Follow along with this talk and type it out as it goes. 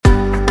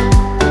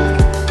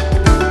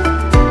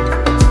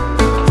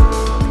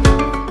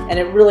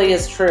it really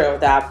is true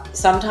that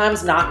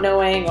sometimes not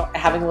knowing or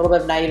having a little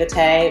bit of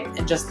naivete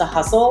and just the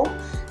hustle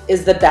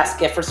is the best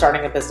gift for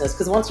starting a business.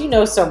 Because once you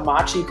know so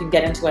much, you can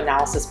get into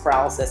analysis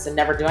paralysis and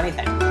never do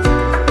anything.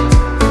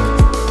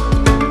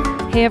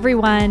 Hey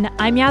everyone,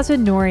 I'm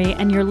Yasmin Nouri,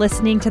 and you're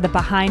listening to the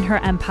Behind Her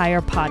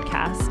Empire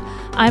podcast.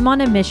 I'm on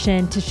a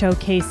mission to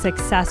showcase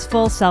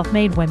successful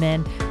self-made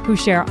women who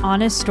share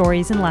honest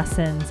stories and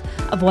lessons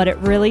of what it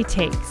really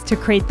takes to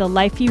create the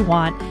life you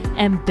want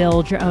and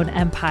build your own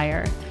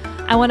empire.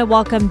 I want to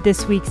welcome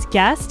this week's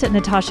guest,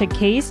 Natasha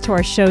Case, to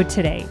our show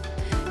today.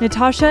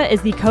 Natasha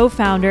is the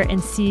co-founder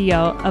and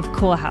CEO of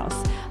Cool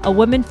House, a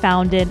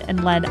women-founded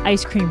and led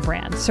ice cream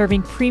brand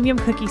serving premium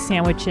cookie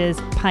sandwiches,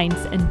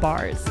 pints, and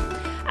bars.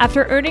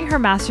 After earning her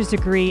master's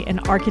degree in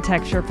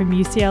architecture from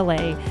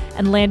UCLA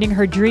and landing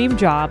her dream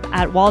job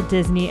at Walt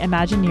Disney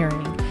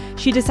Imagineering,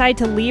 she decided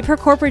to leave her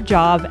corporate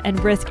job and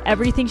risk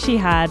everything she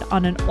had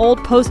on an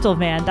old postal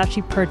van that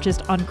she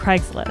purchased on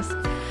Craigslist.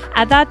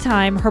 At that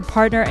time, her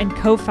partner and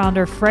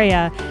co-founder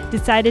Freya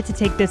decided to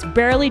take this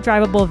barely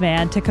drivable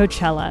van to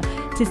Coachella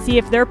to see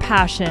if their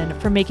passion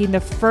for making the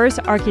first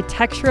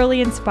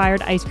architecturally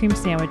inspired ice cream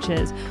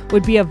sandwiches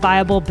would be a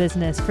viable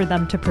business for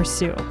them to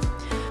pursue.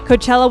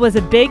 Coachella was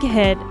a big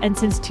hit, and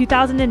since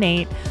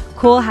 2008,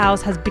 Cool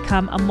House has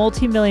become a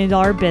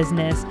multi-million-dollar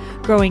business,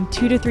 growing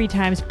 2 to 3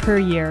 times per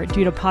year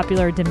due to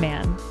popular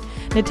demand.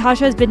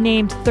 Natasha has been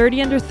named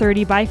 30 under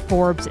 30 by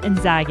Forbes and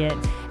Zagat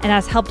and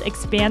has helped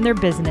expand their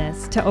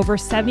business to over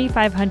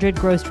 7,500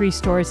 grocery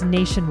stores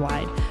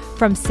nationwide,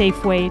 from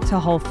Safeway to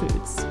Whole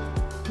Foods.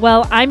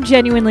 Well, I'm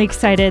genuinely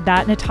excited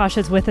that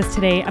Natasha's with us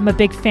today. I'm a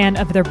big fan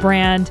of their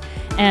brand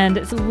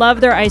and love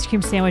their ice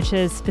cream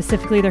sandwiches,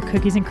 specifically their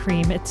cookies and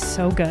cream. It's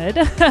so good.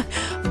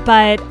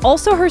 But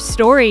also her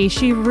story.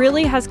 She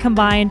really has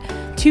combined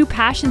 2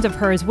 passions of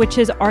hers, which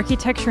is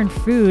architecture and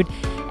food,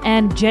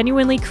 and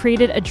genuinely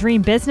created a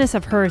dream business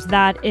of hers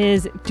that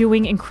is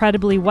doing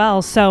incredibly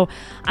well. So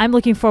I'm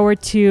looking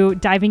forward to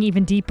diving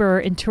even deeper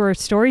into her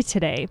story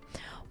today.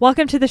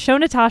 Welcome to the show,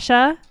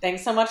 Natasha.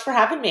 Thanks so much for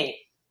having me.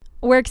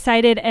 We're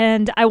excited,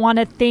 and I want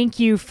to thank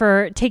you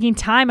for taking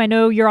time. I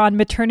know you're on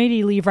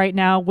maternity leave right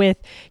now with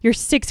your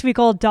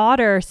 6-week-old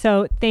daughter,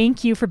 so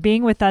thank you for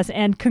being with us,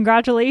 and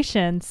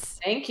congratulations.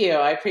 Thank you.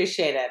 I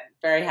appreciate it.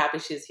 Very happy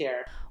she's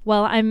here.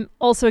 Well, I'm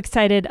also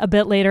excited a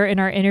bit later in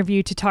our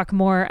interview to talk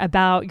more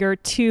about your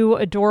 2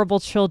 adorable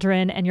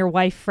children and your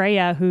wife,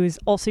 Freya, who's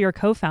also your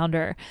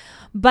co-founder.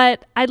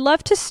 But I'd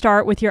love to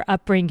start with your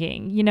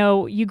upbringing. You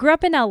know, you grew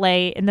up in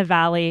LA in the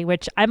Valley,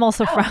 which I'm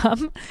also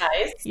from.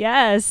 Nice.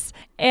 Yes.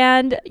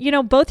 And, you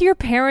know, both your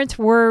parents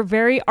were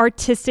very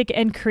artistic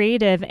and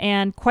creative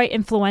and quite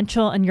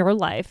influential in your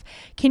life.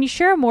 Can you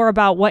share more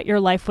about what your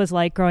life was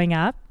like growing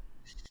up?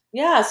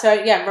 Yeah,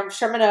 I'm from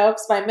Sherman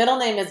Oaks. My middle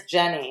name is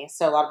Jenny,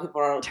 so a lot of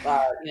people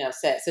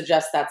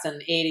suggest that's an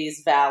 '80s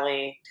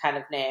Valley kind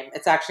of name.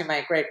 It's actually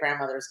my great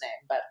grandmother's name,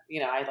 but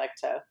I like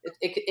to.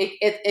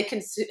 It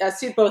can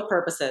suit both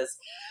purposes.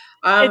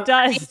 It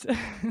does.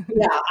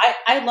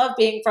 I love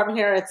being from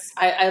here.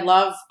 I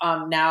love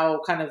now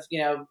kind of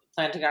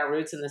planting our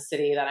roots in the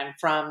city that I'm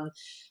from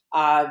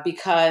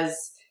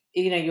because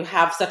you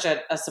have such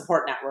a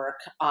support network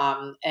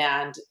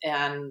and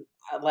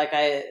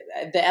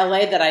the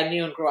LA that I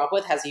knew and grew up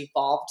with has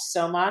evolved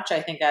so much.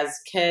 I think as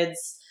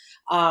kids,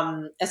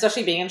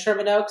 especially being in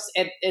Sherman Oaks,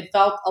 it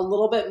felt a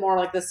little bit more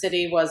like the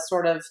city was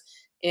sort of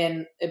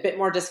in a bit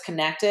more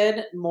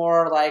disconnected,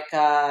 more like,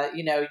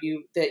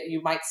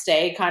 you might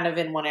stay kind of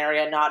in one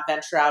area, not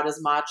venture out as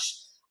much.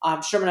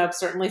 Sherman Oaks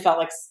certainly felt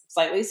like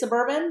slightly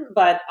suburban,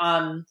 but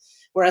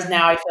whereas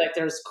now I feel like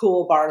there's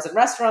cool bars and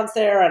restaurants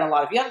there and a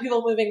lot of young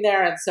people moving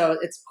there. And so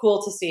it's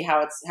cool to see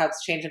how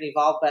it's changed and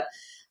evolved. But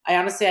I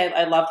honestly,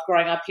 I loved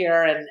growing up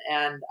here,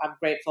 and I'm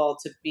grateful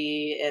to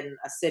be in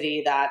a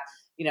city that,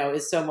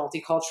 is so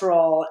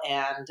multicultural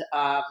and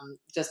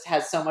just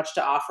has so much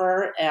to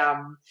offer.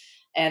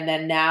 And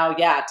then now,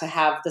 to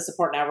have the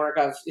support network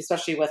of,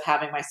 especially with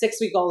having my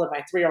 6-week-old and my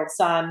 3-year-old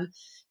son,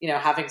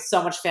 having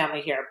so much family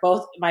here.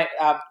 Both my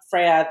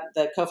Freya,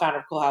 the co-founder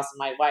of Cool House, and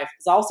my wife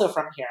is also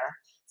from here.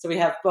 So we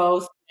have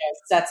both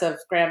sets of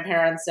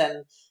grandparents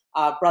and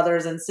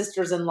brothers and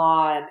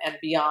sisters-in-law and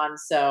beyond.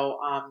 So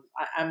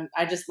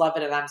I just love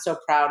it. And I'm so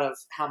proud of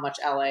how much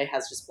LA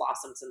has just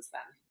blossomed since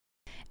then.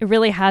 It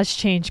really has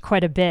changed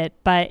quite a bit,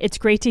 but it's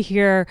great to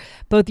hear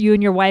both you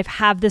and your wife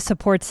have the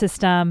support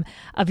system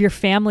of your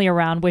family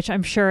around, which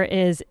I'm sure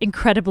is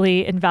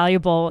incredibly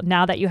invaluable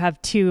now that you have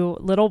 2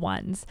 little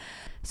ones.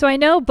 So I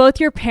know both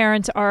your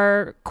parents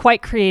are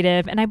quite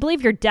creative, and I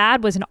believe your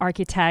dad was an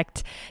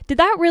architect. Did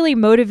that really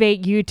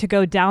motivate you to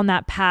go down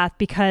that path?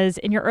 Because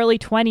in your early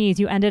 20s,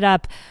 you ended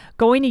up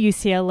going to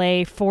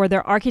UCLA for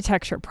their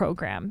architecture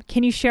program.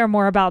 Can you share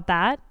more about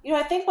that?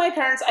 I think my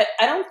parents,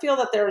 I don't feel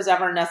that there was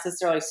ever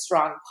necessarily a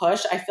strong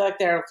push. I feel like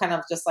they're kind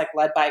of just like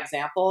led by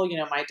example.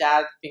 My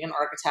dad being an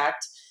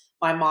architect,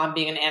 my mom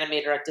being an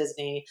animator at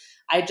Disney,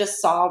 I just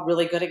saw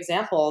really good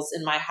examples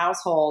in my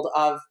household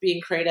of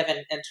being creative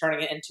and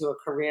turning it into a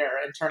career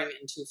and turning it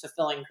into a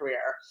fulfilling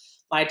career.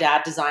 My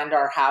dad designed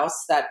our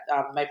house that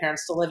my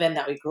parents still live in,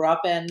 that we grew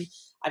up in.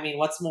 I mean,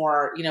 what's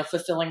more,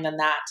 fulfilling than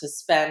that, to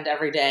spend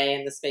every day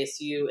in the space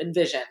you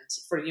envisioned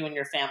for you and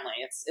your family?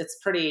 It's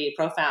pretty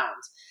profound.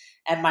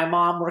 And my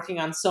mom working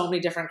on so many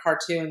different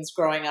cartoons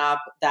growing up,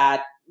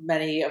 that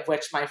many of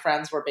which my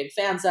friends were big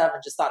fans of,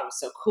 and just thought it was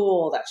so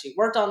cool that she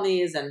worked on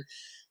these. And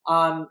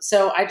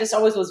so I just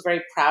always was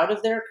very proud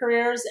of their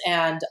careers,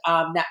 and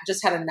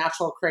just had a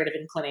natural creative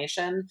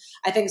inclination.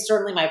 I think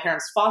certainly my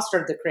parents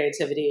fostered the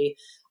creativity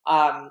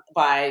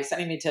by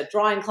sending me to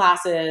drawing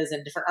classes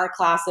and different art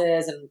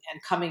classes, and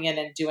coming in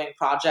and doing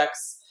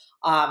projects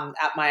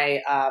at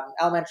my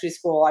elementary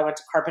school. I went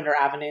to Carpenter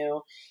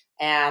Avenue,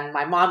 and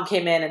my mom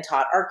came in and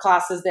taught art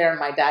classes there, and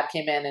my dad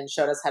came in and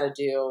showed us how to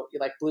do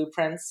like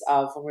blueprints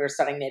of, when we were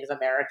studying Native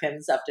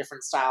Americans, of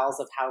different styles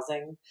of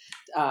housing,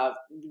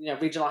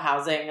 regional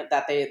housing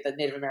that the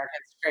Native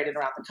Americans created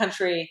around the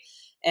country.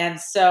 And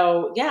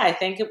so, yeah, I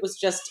think it was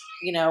just,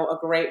 a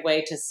great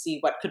way to see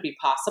what could be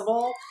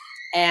possible.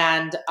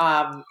 And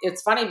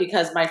it's funny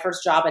because my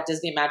first job at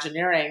Disney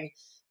Imagineering,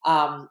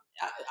 I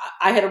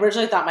had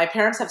originally thought, my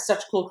parents have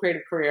such cool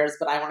creative careers,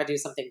 but I want to do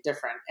something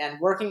different. And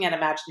working at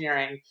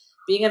Imagineering,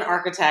 being an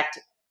architect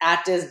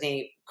at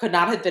Disney, could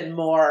not have been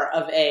more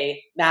of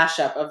a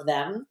mashup of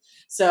them.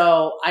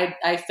 So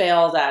I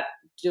failed at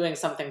doing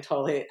something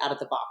totally out of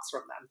the box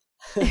from them.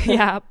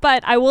 Yeah,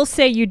 but I will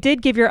say you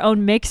did give your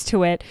own mix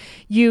to it.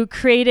 You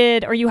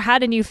created, or you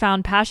had a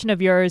newfound passion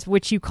of yours,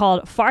 which you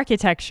called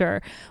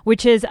Farchitecture,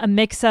 which is a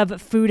mix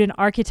of food and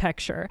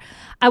architecture.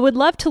 I would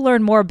love to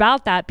learn more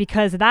about that,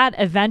 because that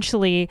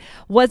eventually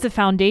was the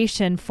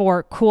foundation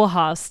for Cool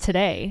House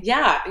today.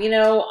 Yeah,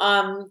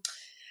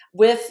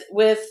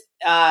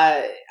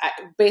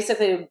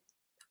 basically,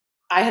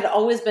 I had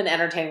always been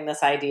entertaining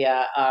this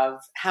idea of,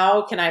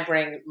 how can I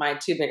bring my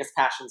two biggest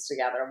passions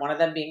together? One of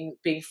them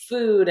being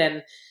food,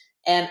 and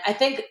I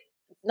think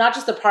not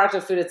just the product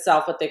of food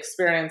itself, but the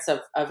experience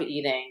of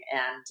eating,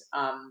 and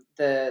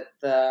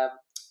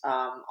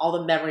all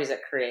the memories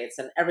it creates,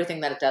 and everything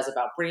that it does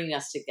about bringing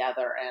us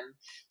together, and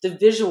the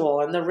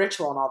visual and the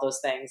ritual and all those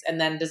things, and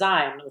then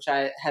design, which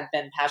I had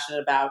been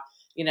passionate about,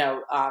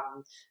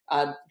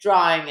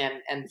 drawing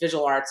and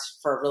visual arts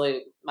for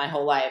really my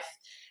whole life.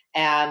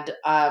 And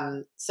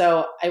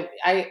so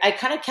I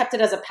kind of kept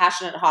it as a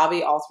passionate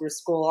hobby all through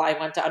school. I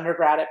went to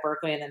undergrad at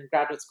Berkeley and then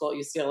graduate school at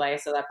UCLA.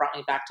 So that brought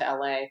me back to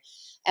LA.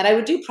 And I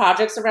would do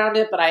projects around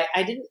it, but I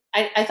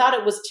thought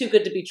it was too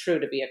good to be true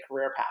to be a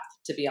career path,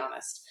 to be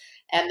honest.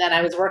 And then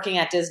I was working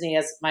at Disney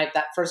as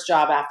that first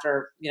job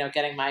after,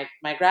 getting my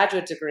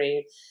graduate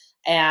degree.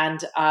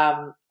 And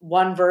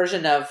one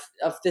version of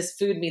this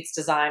food meets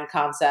design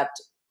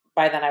concept,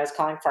 by then I was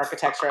calling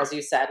Farchitecture, as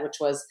you said, which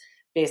was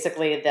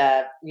basically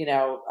the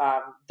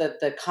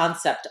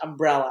concept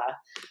umbrella,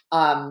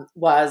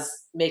 was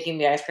making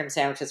the ice cream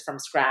sandwiches from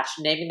scratch,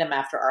 naming them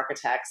after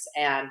architects,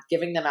 and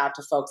giving them out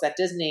to folks at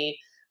Disney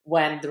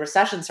when the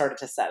recession started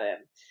to set in.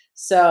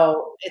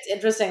 So it's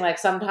interesting. Like,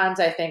 sometimes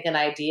I think an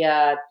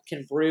idea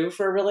can brew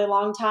for a really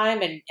long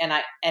time,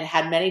 and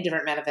had many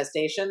different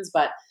manifestations,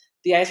 but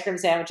the ice cream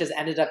sandwiches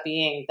ended up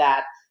being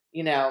that,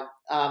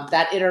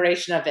 that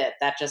iteration of it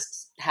that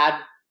just had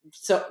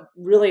so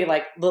really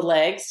like the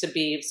legs to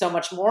be so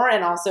much more,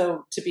 and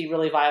also to be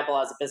really viable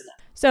as a business.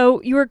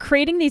 So you were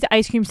creating these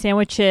ice cream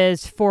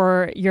sandwiches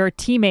for your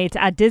teammates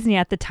at Disney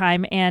at the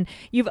time, and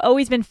you've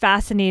always been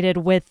fascinated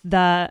with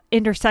the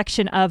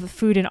intersection of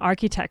food and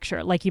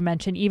architecture, like you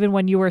mentioned, even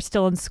when you were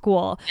still in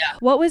school. Yeah.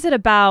 What was it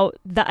about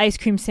the ice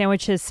cream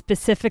sandwiches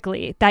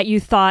specifically that you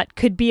thought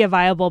could be a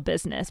viable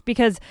business?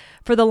 Because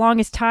for the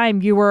longest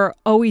time, you were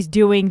always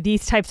doing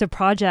these types of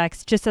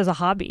projects just as a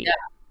hobby. Yeah.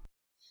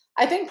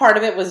 I think part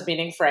of it was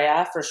meeting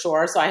Freya, for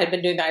sure. So I had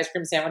been doing the ice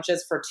cream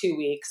sandwiches for 2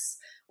 weeks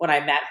when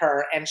I met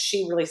her, and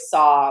she really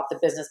saw the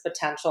business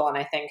potential, and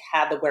I think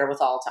had the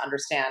wherewithal to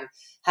understand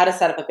how to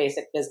set up a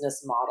basic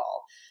business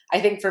model. I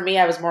think for me,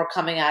 I was more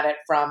coming at it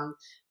from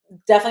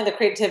definitely the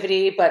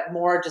creativity, but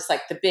more just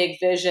like the big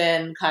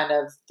vision, kind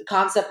of the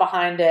concept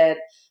behind it,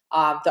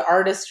 the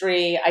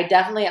artistry. I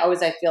definitely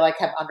always, I feel like,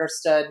 have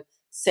understood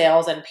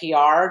sales and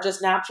PR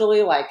just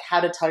naturally, like how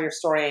to tell your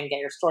story and get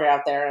your story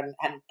out there,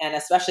 and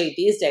especially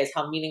these days,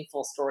 how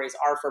meaningful stories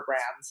are for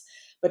brands.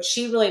 But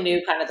she really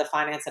knew kind of the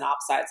finance and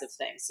ops sides of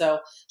things. So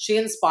she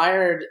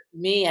inspired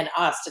me and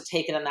us to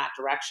take it in that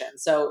direction.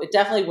 So it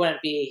definitely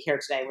wouldn't be here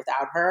today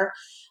without her.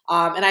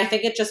 And I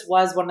think it just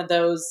was one of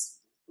those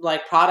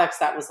like products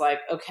that was like,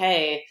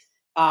 okay,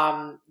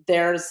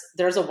 there's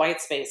a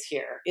white space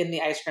here in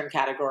the ice cream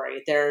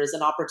category. There's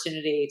an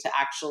opportunity to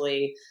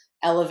actually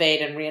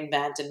elevate and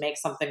reinvent and make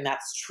something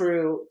that's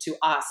true to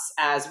us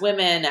as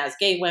women, as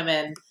gay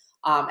women,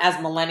 as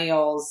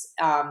millennials,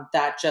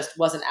 that just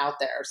wasn't out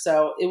there.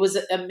 So it was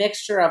a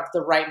mixture of the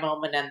right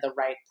moment and the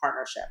right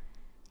partnership.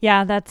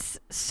 Yeah, that's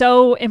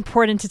so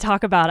important to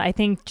talk about. I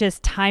think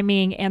just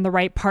timing and the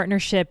right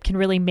partnership can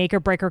really make or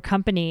break her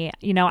company.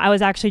 I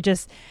was actually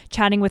just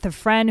chatting with a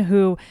friend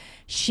who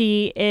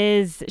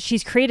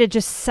she's created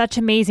just such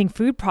amazing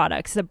food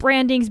products. The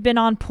branding's been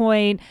on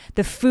point,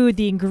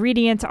 the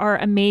ingredients are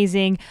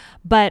amazing,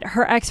 but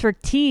her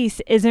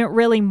expertise isn't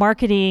really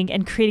marketing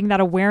and creating that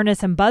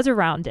awareness and buzz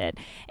around it.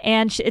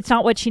 And it's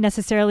not what she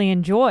necessarily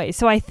enjoys.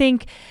 So I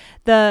think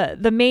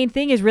the main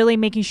thing is really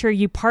making sure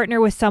you partner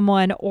with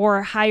someone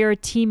or hire a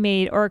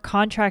teammate or a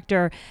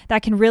contractor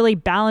that can really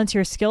balance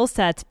your skill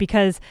sets,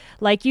 because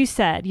like you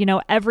said,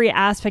 every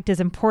aspect is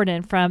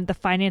important, from the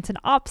finance and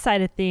ops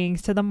side of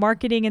things to the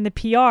marketing and the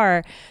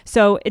PR.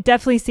 So it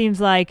definitely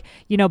seems like,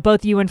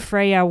 both you and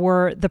Freya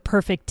were the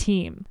perfect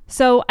team.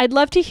 So I'd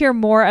love to hear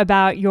more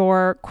about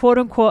your quote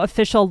unquote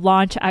official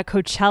launch at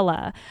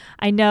Coachella.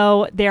 I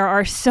know there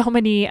are so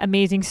many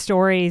amazing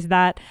stories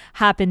that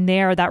happened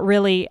there that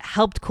really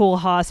helped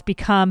Koolhaas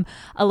become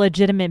a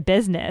legitimate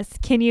business.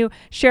 Can you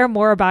share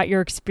more about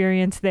your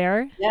experience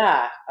there?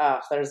 Yeah,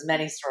 there's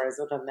many stories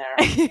within there.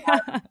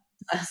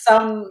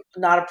 Some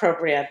not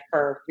appropriate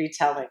for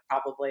retelling,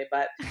 probably,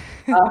 but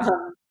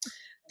for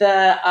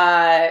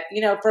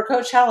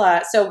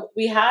Coachella, so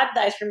we had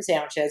the ice cream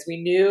sandwiches.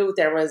 We knew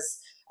there was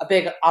a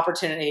big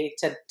opportunity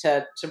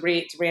to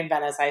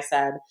reinvent, as I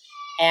said,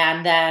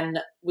 and then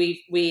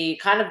we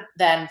kind of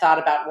then thought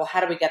about, well, how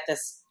do we get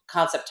this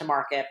concept to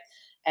market?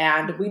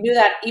 And we knew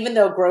that even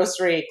though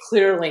grocery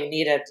clearly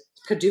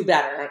could do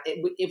better,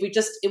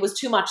 it was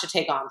too much to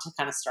take on to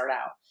kind of start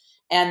out.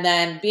 And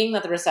then being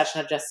that the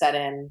recession had just set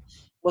in,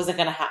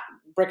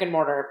 brick and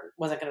mortar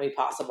wasn't going to be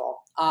possible.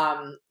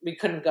 We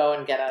couldn't go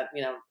and get a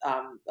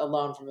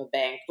loan from a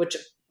bank, which,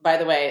 by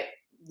the way,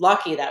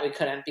 lucky that we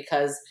couldn't,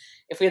 because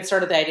if we had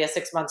started the idea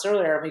 6 months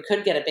earlier, we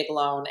could get a big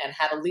loan and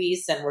had a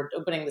lease and we're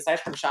opening this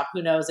ice cream shop.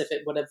 Who knows if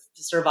it would have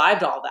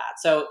survived all that.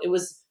 So it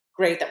was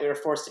great that we were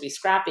forced to be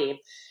scrappy.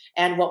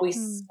 And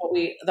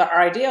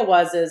our idea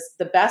is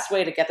the best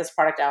way to get this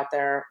product out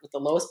there with the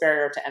lowest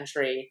barrier to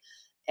entry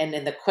and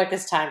in the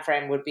quickest time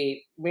frame would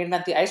be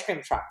reinvent the ice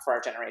cream truck for our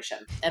generation.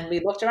 And we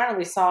looked around and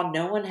we saw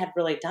no one had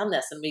really done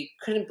this, and we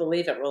couldn't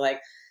believe it. We're like,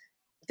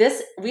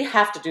 we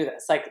have to do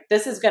this. Like,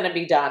 this is going to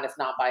be done if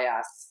not by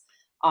us.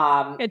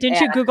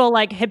 Didn't you Google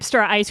like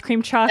hipster ice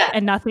cream truck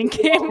and nothing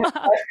came up?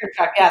 Ice cream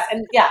truck, yes.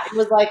 And yeah, it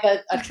was like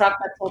a truck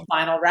that sold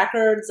vinyl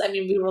records. I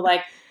mean, we were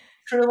like,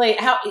 truly,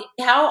 how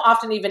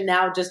often even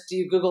now just do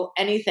you Google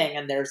anything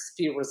and there's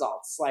few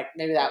results? Like,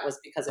 maybe that was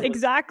because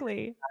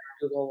exactly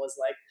Google was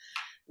like,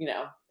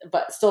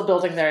 but still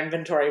building their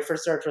inventory for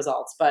search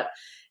results. But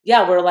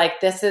yeah, we're like,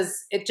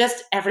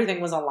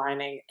 everything was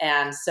aligning.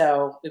 And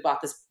so we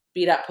bought this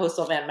beat up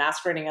postal van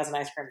masquerading as an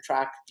ice cream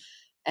truck.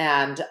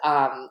 And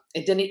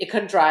it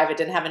couldn't drive. It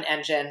didn't have an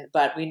engine,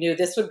 but we knew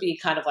this would be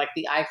kind of like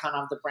the icon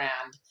of the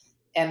brand.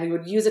 And we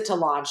would use it to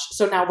launch.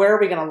 So now where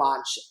are we going to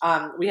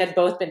launch? We had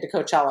both been to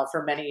Coachella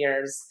for many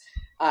years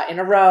in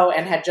a row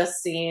and had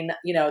just seen,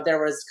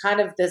 there was kind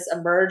of this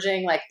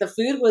emerging, like the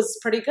food was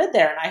pretty good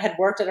there. And I had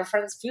worked at a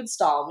friend's food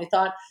stall and we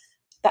thought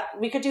that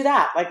we could do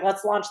that. Like,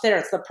 let's launch there.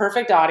 It's the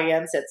perfect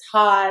audience. It's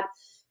hot,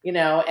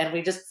 and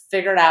we just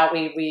figured out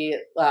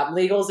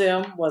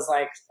LegalZoom was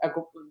like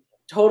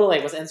totally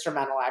was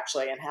instrumental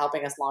actually in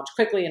helping us launch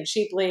quickly and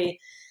cheaply.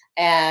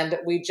 And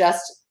we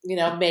just,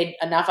 made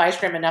enough ice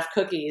cream, enough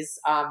cookies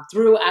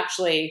through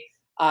actually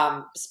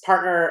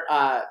partner.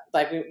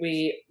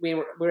 We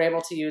were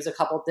able to use a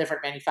couple of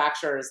different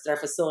manufacturers, their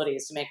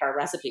facilities, to make our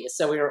recipes.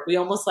 So we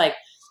almost like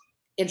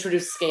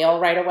introduced scale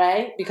right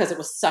away because it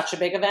was such a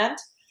big event.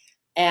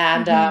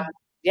 And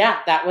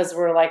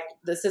we're like,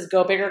 this is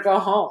go big or go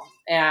home.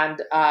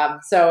 And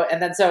so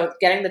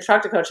getting the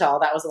truck to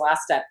Coachella, that was the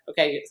last step.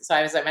 Okay, so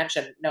as I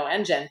mentioned, no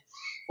engine.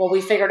 Well,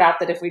 we figured out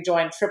that if we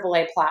joined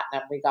AAA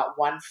Platinum, we got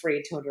one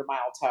free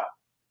 200-mile tow.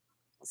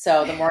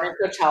 So the morning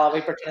of Coachella,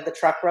 we pretended the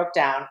truck broke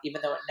down,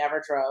 even though it never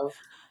drove,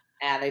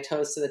 and they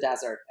towed us to the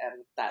desert.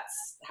 And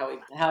that's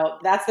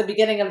that's the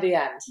beginning of the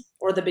end,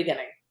 or the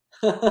beginning.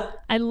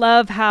 I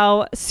love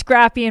how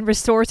scrappy and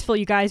resourceful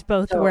you guys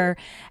both were.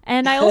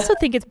 And I also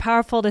think it's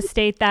powerful to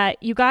state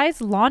that you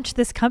guys launched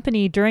this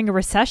company during a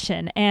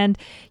recession. And,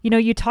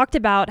 you talked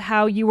about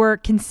how you were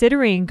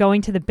considering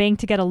going to the bank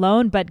to get a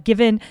loan, but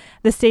given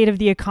the state of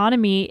the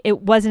economy,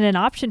 it wasn't an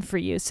option for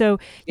you. So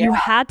you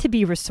had to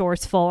be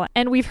resourceful.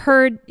 And we've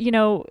heard,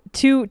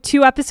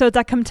 two episodes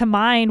that come to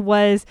mind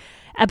was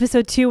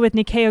episode 2 with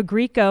Nikeo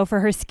Grieco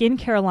for her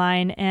skincare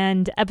line,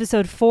 and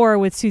episode 4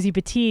 with Susie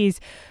Batiz,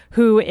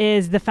 who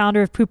is the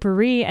founder of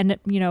Poo-Pourri and,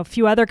 a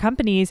few other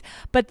companies,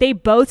 but they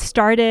both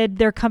started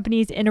their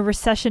companies in a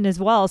recession as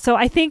well. So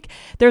I think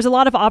there's a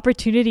lot of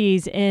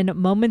opportunities in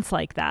moments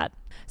like that.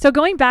 So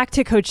going back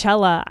to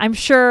Coachella, I'm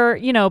sure,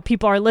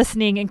 people are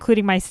listening,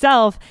 including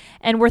myself,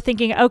 and we're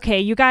thinking, okay,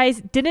 you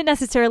guys didn't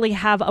necessarily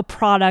have a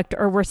product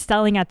or were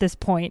selling at this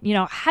point.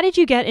 How did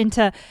you get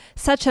into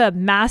such a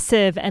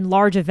massive and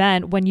large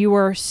event when you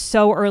were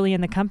so early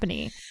in the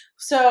company?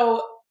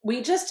 So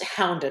we just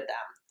hounded them.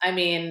 I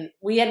mean,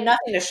 we had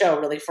nothing to show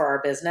really for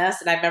our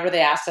business. And I remember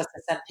they asked us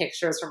to send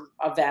pictures from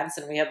events,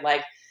 and we had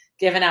like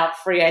given out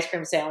free ice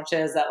cream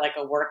sandwiches at like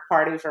a work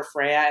party for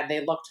Freya, and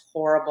they looked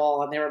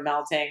horrible and they were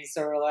melting.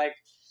 So we're like,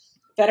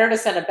 better to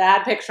send a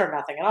bad picture or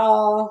nothing at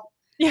all.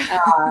 Yeah.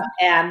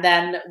 And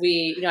then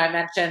we, I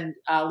mentioned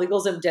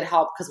LegalZoom did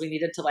help because we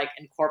needed to like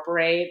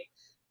incorporate,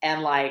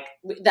 and like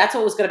that's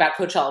what was good about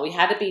Coachella. We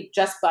had to be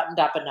just buttoned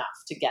up enough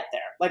to get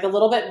there, like a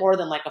little bit more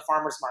than like a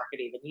farmer's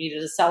market. Even you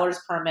needed a seller's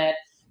permit,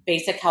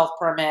 basic health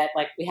permit.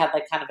 Like we had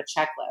like kind of a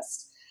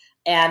checklist,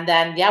 and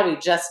then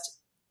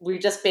we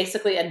just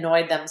basically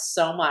annoyed them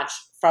so much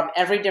from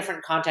every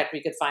different contact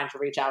we could find to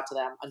reach out to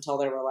them until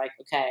they were like,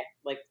 okay,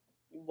 like,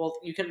 well,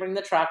 you can bring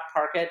the truck,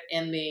 park it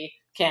in the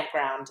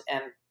campground,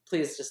 and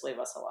please just leave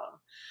us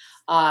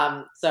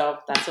alone. So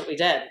that's what we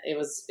did. It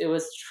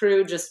was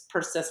true, just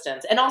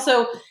persistence. And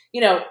also,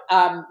 we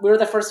were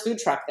the first food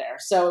truck there.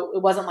 So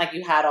it wasn't like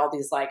you had all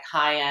these like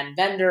high end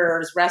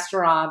vendors,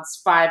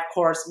 restaurants,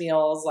 5-course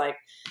meals. Like,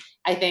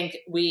 I think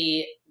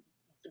we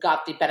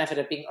got the benefit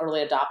of being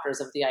early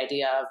adopters of the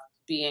idea of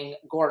being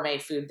gourmet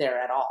food there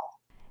at all.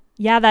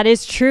 Yeah, that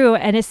is true.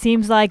 And it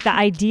seems like the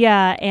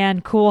idea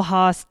and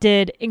Koolhaas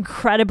did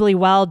incredibly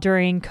well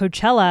during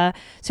Coachella.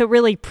 So it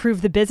really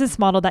proved the business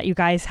model that you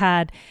guys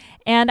had.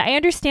 And I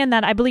understand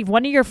that I believe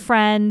one of your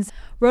friends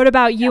wrote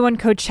about you and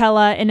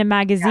Coachella in a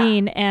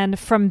magazine. Yeah. And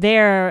from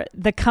there,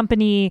 the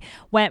company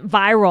went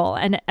viral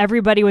and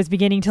everybody was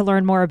beginning to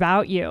learn more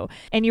about you.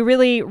 And you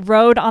really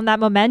rode on that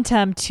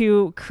momentum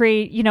to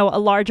create, a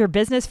larger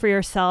business for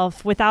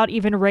yourself without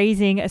even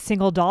raising a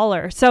single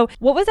dollar. So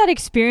what was that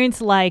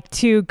experience like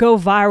to go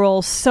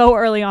viral so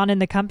early on in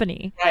the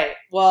company? Right.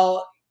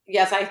 Well,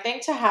 yes, I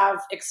think to have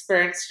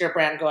experienced your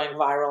brand going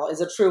viral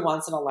is a true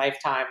once in a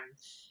lifetime.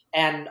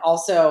 And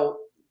also,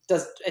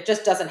 it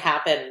just doesn't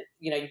happen.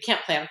 You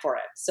can't plan for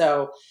it.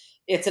 So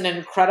it's an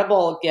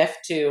incredible gift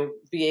to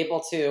be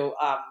able to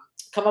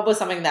come up with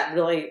something that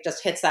really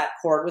just hits that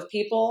chord with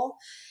people.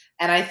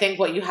 And I think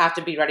what you have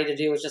to be ready to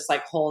do is just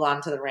like hold on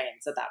to the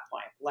reins at that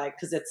point. Like,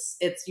 because it's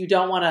you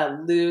don't want to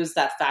lose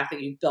that fact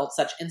that you built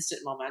such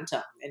instant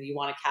momentum and you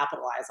want to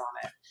capitalize on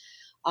it.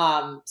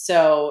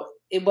 So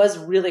it was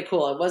really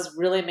cool. It was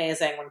really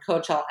amazing when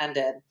Coachella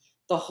ended.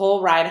 The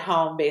whole ride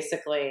home,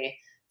 basically,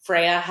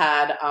 Freya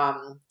had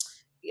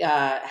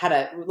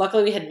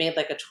luckily we had made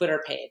like a Twitter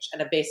page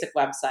and a basic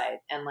website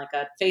and like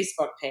a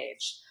Facebook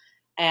page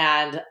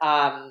and,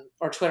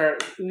 or Twitter,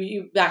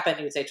 back then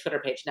you would say Twitter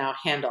page, now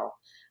handle.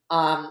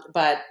 So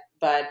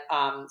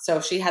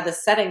she had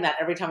this setting that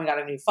every time we got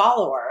a new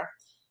follower,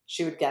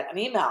 she would get an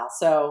email.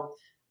 So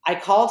I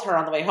called her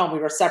on the way home. We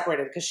were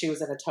separated because she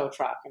was in a tow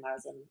truck and I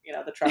was in,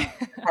 the truck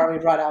car we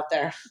brought out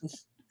there.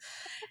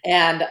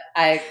 And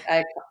I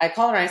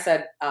called her and I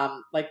said,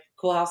 like,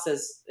 Koolhaas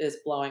is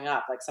blowing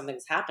up. Like,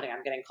 something's happening.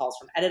 I'm getting calls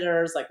from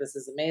editors. Like, this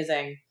is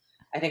amazing.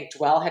 I think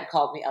Dwell had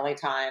called me, LA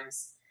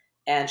Times.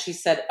 And she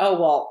said, oh,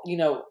 well,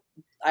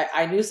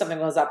 I knew something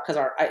was up because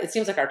it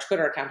seems like our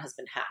Twitter account has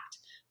been hacked.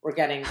 We're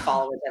getting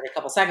followers every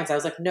couple seconds. I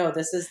was like, no,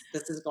 this is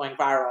going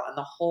viral. And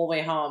the whole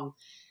way home,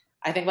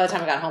 I think by the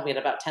time I got home, we had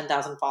about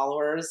 10,000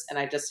 followers. And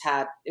it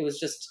was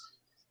just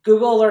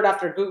Google alert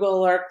after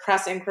Google alert,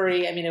 press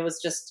inquiry. I mean, it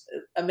was just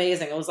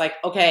amazing. It was like,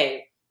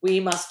 okay, we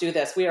must do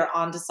this. We are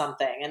onto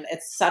something. And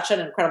it's such an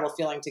incredible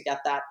feeling to get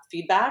that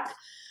feedback.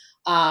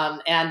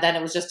 And then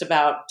it was just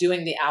about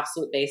doing the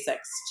absolute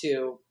basics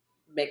to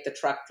make the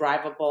truck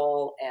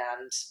drivable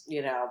and,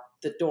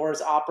 the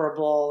doors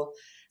operable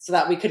so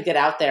that we could get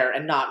out there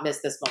and not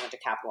miss this moment to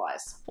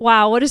capitalize.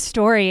 Wow, what a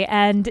story.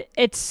 And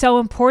it's so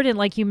important,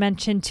 like you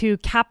mentioned, to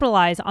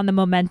capitalize on the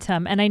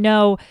momentum. And I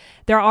know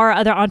there are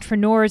other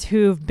entrepreneurs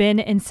who've been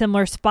in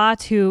similar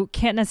spots who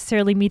can't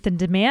necessarily meet the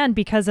demand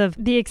because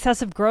of the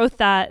excessive growth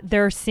that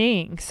they're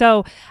seeing.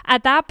 So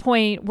at that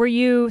point, were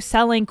you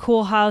selling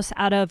Koolhaas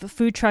out of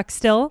food truck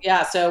still?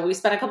 Yeah, so we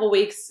spent a couple of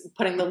weeks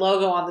putting the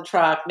logo on the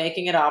truck,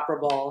 making it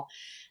operable.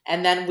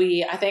 And then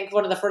I think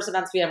one of the first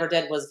events we ever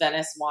did was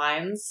Venice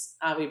Wines.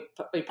 We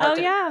parked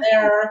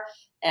there,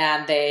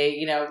 and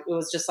it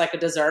was just like a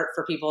dessert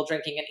for people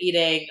drinking and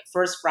eating.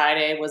 First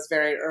Friday was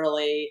very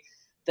early,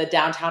 the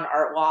downtown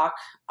art walk.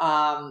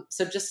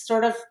 So just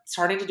sort of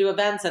starting to do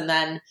events, and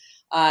then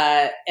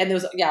and there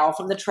was all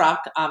from the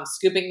truck,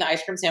 scooping the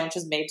ice cream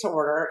sandwiches made to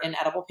order in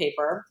edible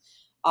paper.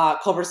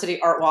 Culver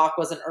City Art Walk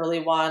was an early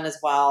one as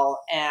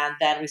well, and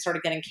then we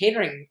started getting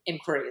catering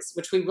inquiries,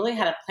 which we really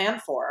hadn't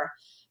planned for.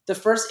 The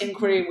first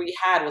inquiry we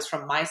had was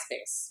from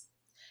MySpace,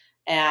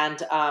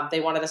 and they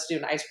wanted us to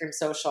do an ice cream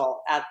social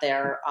at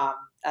their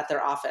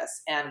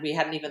office, and we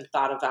hadn't even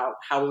thought about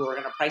how we were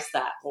going to price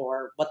that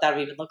or what that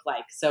would even look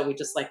like. So we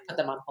just put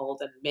them on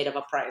hold and made up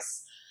a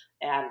price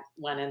and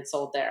went and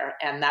sold there.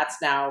 And that's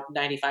now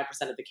 95%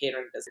 of the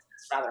catering business.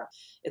 Rather,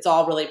 it's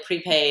all really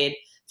prepaid.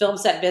 Film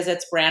set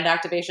visits, brand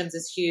activations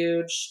is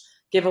huge.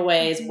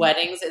 Giveaways,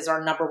 weddings is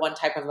our number one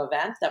type of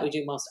event that we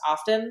do most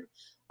often.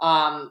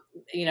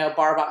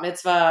 Bar bat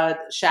mitzvah,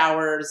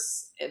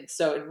 showers.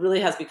 So it really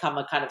has become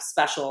a kind of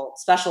special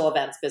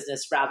events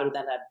business rather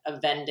than a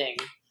vending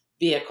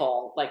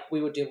vehicle like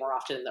we would do more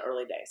often in the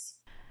early days.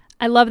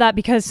 I love that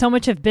because so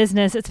much of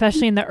business,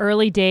 especially in the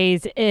early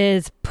days,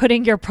 is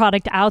putting your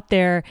product out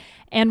there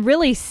and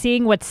really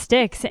seeing what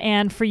sticks.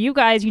 And for you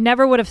guys, you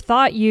never would have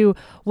thought you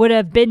would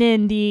have been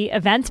in the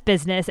events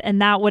business,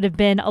 and that would have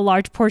been a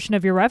large portion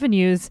of your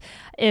revenues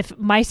if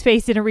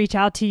MySpace didn't reach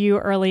out to you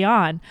early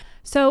on.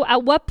 So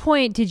at what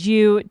point did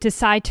you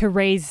decide to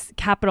raise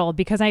capital?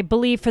 Because I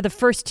believe for the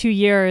first 2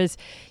 years,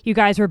 you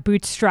guys were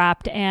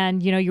bootstrapped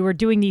and, you were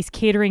doing these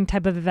catering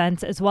type of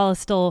events as well as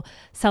still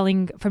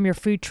selling from your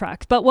food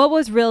trucks. But what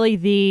was really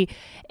the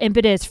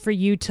impetus for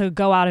you to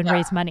go out and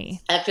raise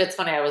money? Actually, it's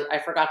funny. I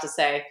forgot to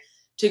say,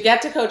 to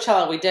get to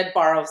Coachella, we did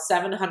borrow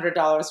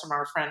 $700 from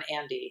our friend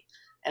Andy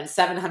and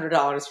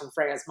 $700 from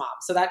Freya's mom.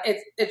 So that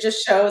it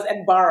just shows,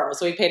 and borrow.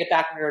 So we paid it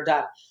back when we were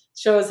done.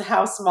 Shows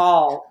how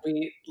small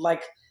we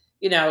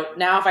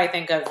now if I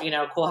think of,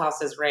 Cool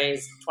House has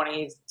raised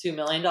 $22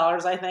 million,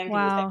 I think.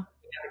 Wow. And you think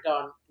we gotta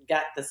go and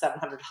get the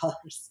 $700.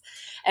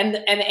 And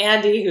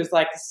Andy, who's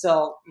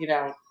still,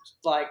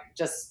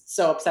 just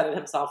so upset at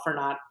himself for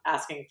not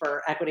asking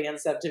for equity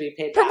instead to be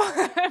paid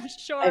back. I'm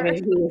sure. I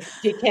mean,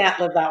 he can't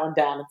live that one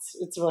down.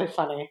 It's really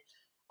funny.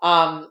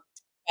 But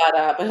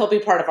he'll be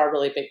part of our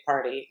really big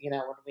party,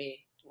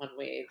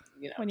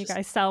 when you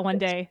guys sell one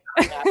day.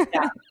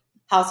 Yeah.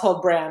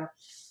 Household brand.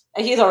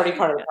 He's already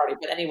part of the party,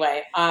 but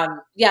anyway,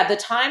 the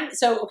time.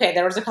 So, okay,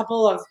 there was a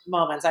couple of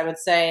moments. I would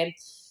say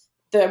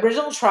the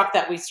original truck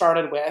that we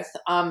started with,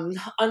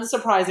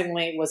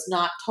 unsurprisingly, was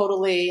not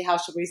totally, how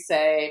should we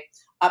say,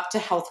 up to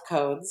health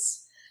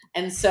codes.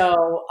 And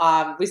so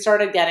we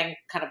started getting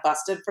kind of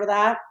busted for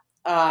that.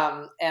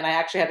 And I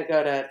actually had to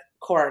go to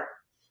court,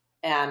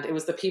 and it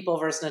was the People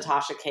versus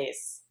Natasha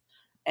case.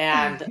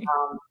 And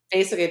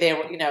basically they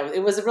were,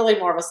 it was really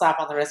more of a slap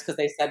on the wrist because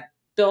they said,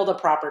 build a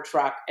proper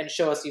truck and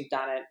show us you've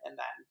done it. And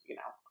then,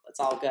 it's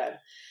all good.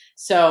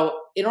 So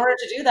in order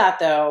to do that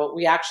though,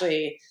 we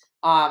actually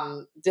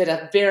did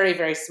a very,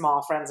 very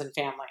small friends and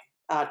family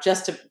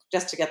just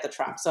to get the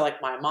truck. So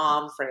like my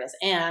mom, Freya's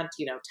aunt,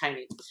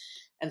 tiny.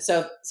 And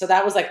so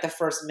that was like the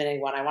first mini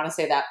one. I want to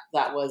say that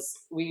was,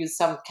 we used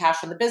some cash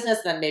from the business,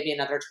 then maybe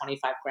another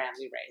 25 grand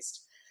we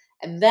raised.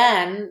 And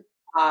then,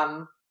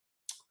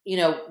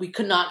 we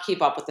could not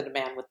keep up with the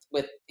demand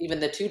with even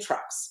the 2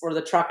 trucks or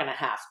the truck and a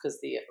half, because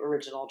the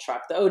original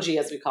truck, the OG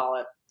as we call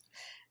it,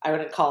 I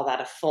wouldn't call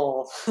that a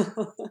full,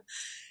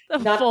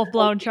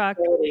 full-blown truck.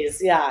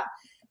 Yeah.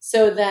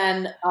 So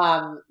then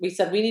we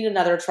said we need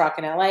another truck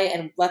in LA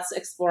and let's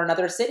explore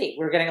another city.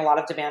 We're getting a lot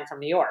of demand from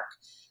New York.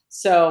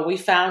 So we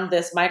found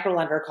this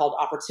microlender called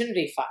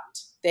Opportunity Fund.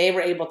 They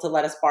were able to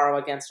let us borrow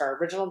against our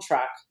original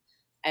truck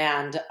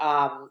and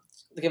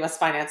give us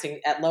financing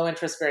at low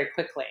interest very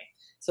quickly.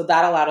 So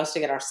that allowed us to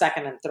get our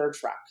second and third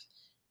truck.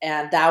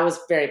 And that was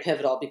very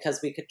pivotal because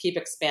we could keep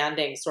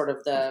expanding sort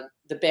of the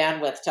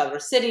bandwidth to other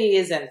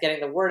cities and getting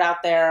the word out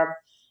there.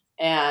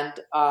 And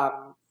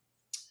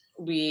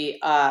we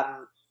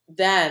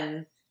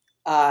then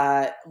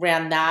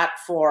ran that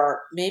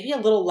for maybe a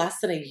little less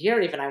than a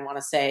year even, I want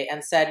to say,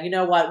 and said, you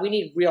know what, we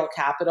need real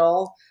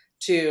capital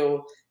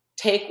to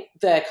take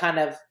the kind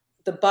of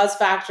the buzz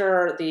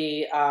factor,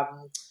 the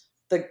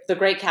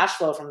great cash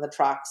flow from the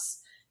trucks.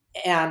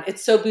 And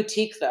it's so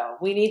boutique though.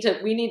 We need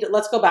to,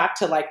 let's go back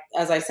to, like,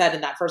 as I said in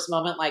that first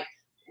moment, like,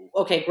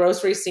 okay,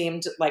 grocery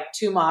seemed like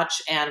too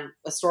much and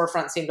a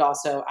storefront seemed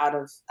also out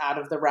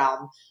of the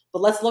realm.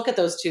 But let's look at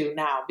those two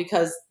now,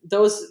 because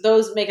those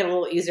make it a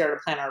little easier to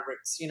plan our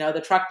routes.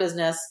 The truck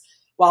business,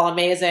 while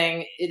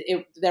amazing,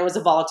 there was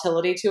a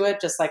volatility to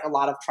it, just like a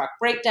lot of truck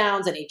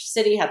breakdowns, and each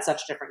city had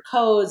such different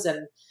codes.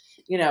 And,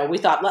 we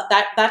thought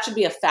that should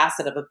be a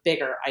facet of a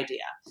bigger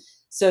idea.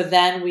 So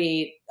then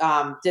we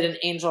did an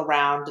angel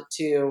round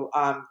to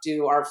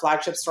do our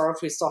flagship store,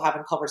 which we still have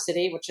in Culver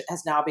City, which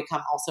has now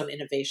become also an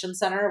innovation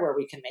center where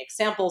we can make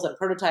samples and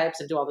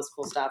prototypes and do all this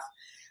cool stuff,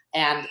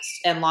 and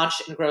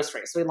launch in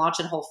grocery. So we launched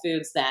in Whole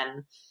Foods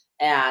then.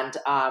 And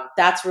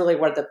that's really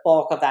where the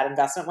bulk of that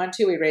investment went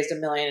to. We raised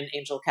 $1 million in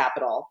angel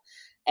capital,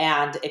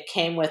 and it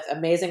came with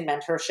amazing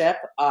mentorship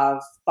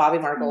of Bobby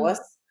Margolis,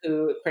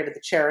 who created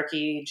the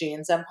Cherokee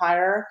jeans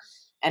empire,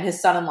 and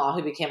his son-in-law,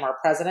 who became our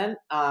president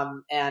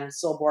and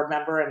still board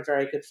member and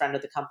very good friend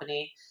of the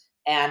company.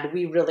 And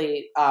we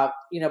really,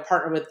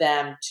 partnered with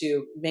them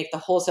to make the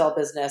wholesale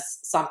business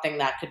something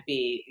that could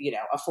be,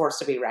 a force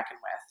to be reckoned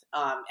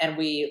with. And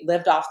we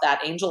lived off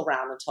that angel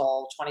round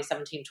until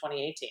 2017,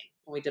 2018,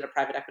 when we did a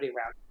private equity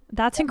round.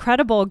 That's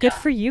incredible. Good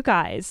for you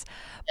guys.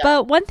 Yeah.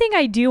 But one thing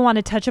I do want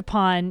to touch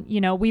upon,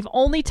 we've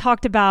only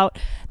talked about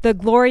the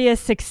glorious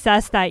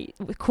success that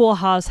Cool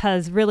House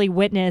has really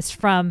witnessed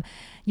from,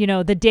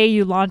 the day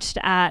you launched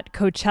at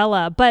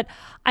Coachella. But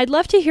I'd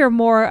love to hear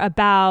more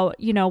about,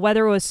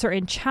 whether it was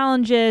certain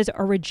challenges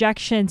or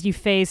rejections you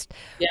faced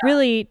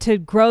really to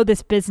grow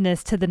this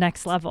business to the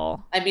next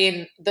level. I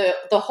mean, the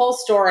whole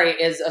story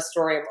is a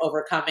story of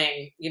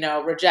overcoming,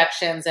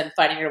 rejections and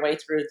fighting your way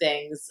through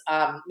things.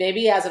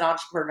 Maybe as an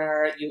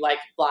entrepreneur, you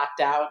blacked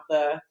out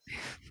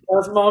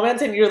those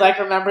moments and you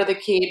remember the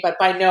key, but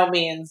by no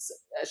means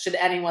should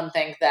anyone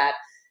think that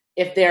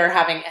if they're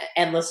having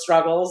endless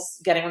struggles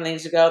getting where they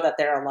need to go, that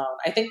they're alone.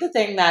 I think the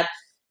thing that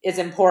is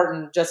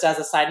important, just as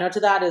a side note to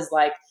that, is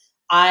like,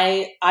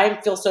 I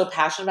feel so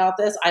passionate about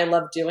this. I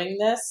love doing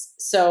this.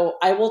 So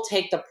I will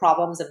take the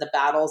problems and the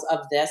battles of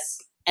this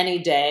any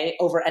day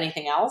over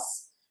anything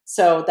else.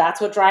 So that's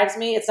what drives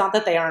me. It's not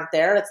that they aren't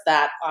there. It's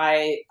that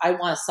I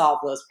want to solve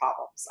those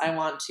problems. I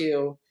want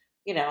to,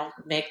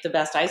 make the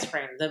best ice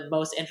cream, the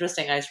most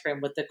interesting ice cream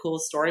with the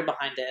coolest story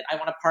behind it. I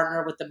want to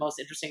partner with the most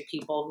interesting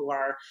people who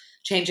are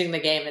changing the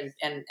game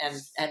and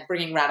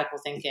bringing radical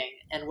thinking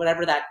and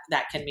whatever that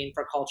can mean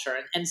for culture.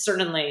 And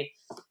certainly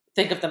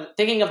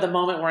thinking of the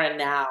moment we're in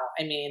now.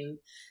 I mean,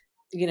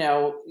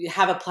 you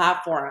have a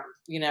platform,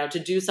 to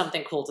do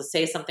something cool, to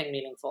say something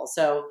meaningful.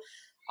 So,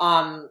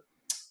 and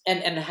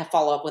have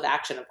follow up with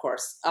action, of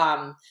course.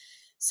 But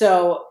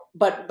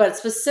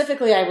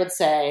specifically, I would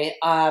say,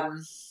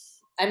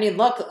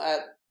 look,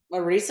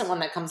 a recent one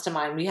that comes to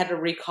mind, we had to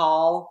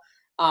recall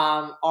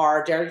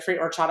our dairy-free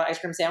horchata ice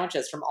cream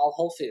sandwiches from All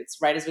Whole Foods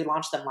right as we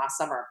launched them last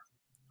summer.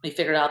 We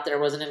figured out there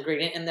was an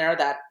ingredient in there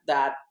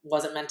that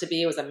wasn't meant to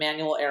be. It was a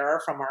manual error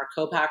from our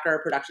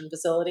co-packer production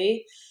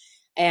facility.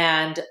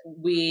 And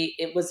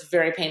it was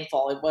very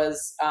painful. It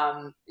was,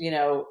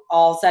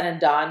 all said and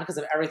done, because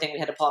of everything we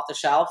had to pull off the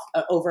shelf,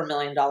 over $1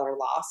 million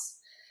loss.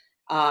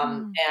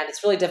 And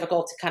it's really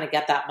difficult to kind of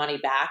get that money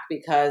back,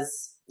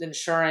 because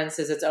insurance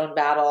is its own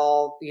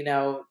battle.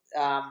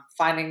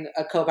 Finding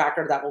a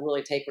co-packer that will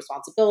really take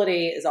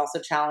responsibility is also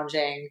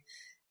challenging.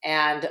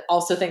 And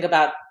also think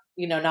about,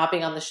 not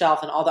being on the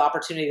shelf and all the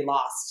opportunity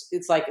lost.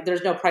 It's like,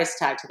 there's no price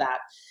tag to that.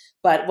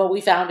 But what we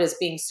found is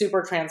being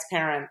super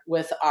transparent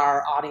with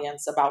our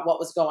audience about what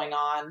was going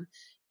on,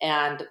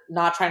 and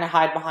not trying to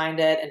hide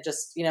behind it, and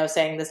just,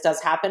 saying this does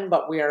happen,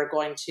 but we are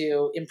going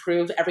to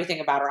improve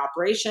everything about our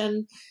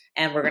operation.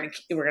 And we're going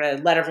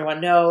to let everyone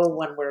know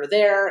when we're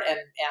there. And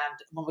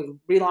when we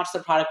relaunch the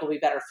product, we'll be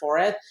better for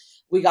it.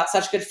 We got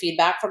such good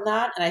feedback from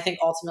that. And I think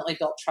ultimately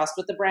built trust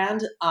with the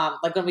brand.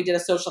 Like when we did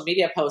a social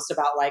media post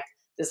about like,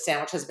 this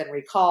sandwich has been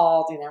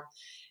recalled,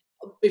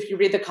 if you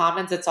read the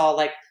comments, it's all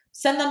like,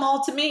 send them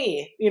all to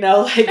me,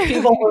 like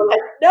people were like,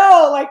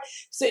 no, like,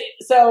 so,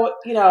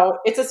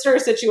 it's a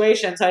serious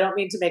situation. So I don't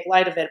mean to make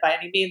light of it by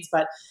any means,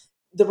 but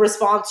the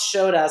response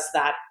showed us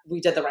that we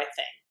did the right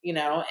thing,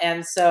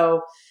 and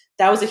so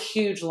that was a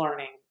huge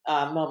learning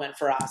moment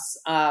for us.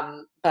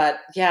 But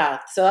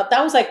yeah, so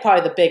that was like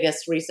probably the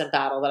biggest recent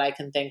battle that I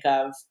can think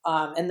of.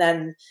 And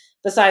then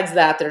besides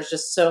that, there's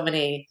just so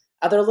many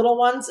other little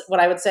ones. What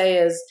I would say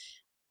is,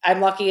 I'm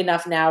lucky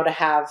enough now to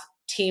have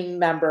team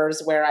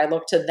members where I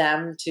look to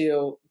them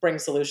to bring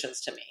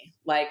solutions to me.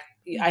 Like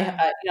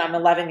I'm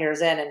 11 years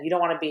in, and you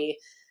want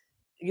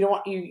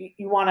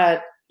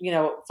to,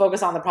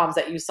 focus on the problems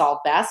that you solve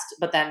best,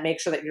 but then make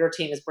sure that your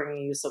team is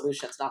bringing you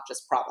solutions, not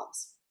just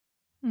problems.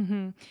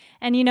 Mm-hmm.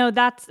 And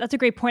that's a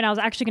great point. I was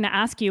actually going to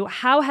ask you,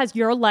 how has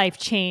your life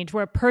changed,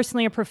 where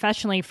personally or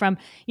professionally, from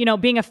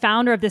being a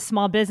founder of this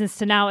small business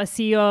to now a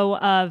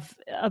CEO of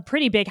a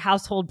pretty big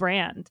household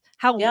brand?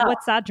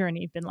 What's that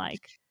journey been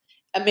like?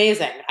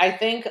 Amazing. I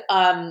think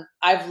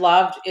I've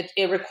loved it.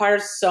 It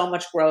requires so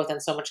much growth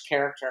and so much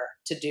character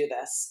to do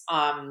this.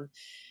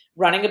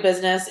 Running a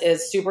business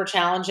is super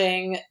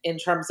challenging in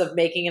terms of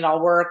making it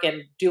all work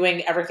and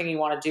doing everything you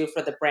want to do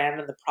for the brand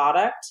and the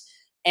product.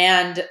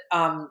 And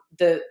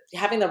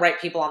having the right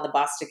people on the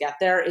bus to get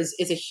there is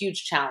a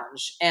huge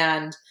challenge.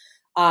 And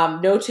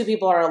no two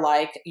people are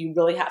alike. You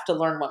really have to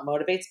learn what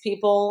motivates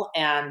people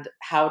and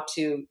how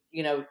to,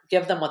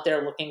 give them what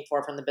they're looking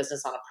for from the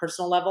business on a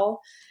personal level.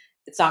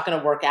 It's not going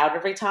to work out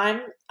every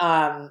time.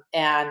 I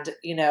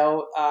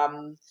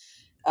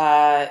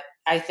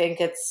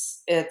think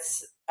it's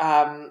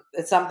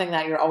something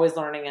that you're always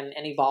learning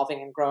and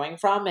evolving and growing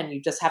from. And you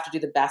just have to do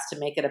the best to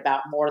make it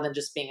about more than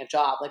just being a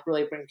job, like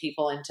really bring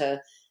people into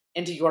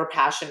your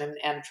passion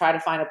and try to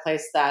find a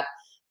place that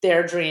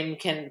their dream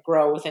can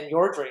grow within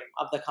your dream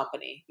of the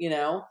company,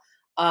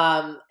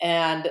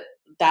 and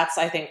that's,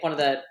 I think, one of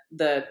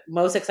the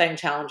most exciting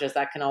challenges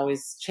that can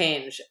always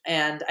change.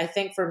 And I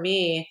think for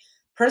me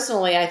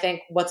personally, I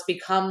think what's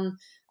become,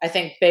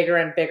 bigger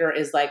and bigger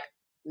is like,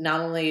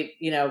 not only,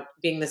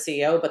 being the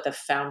CEO, but the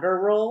founder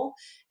role,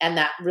 and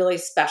that really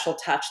special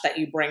touch that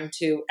you bring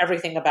to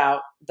everything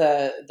about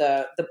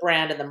the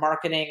brand and the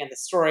marketing and the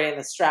story and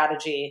the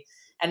strategy,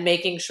 and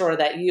making sure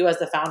that you as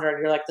the founder, and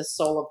you're like the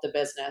soul of the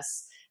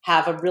business,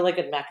 have a really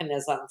good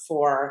mechanism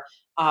for,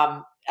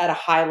 at a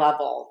high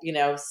level,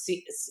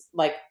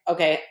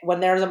 okay, when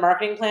there's a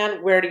marketing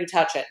plan, where do you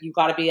touch it? You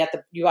got to be at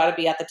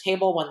the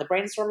table when the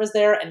brainstorm is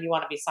there, and you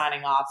want to be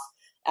signing off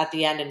at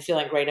the end and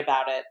feeling great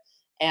about it.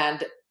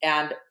 And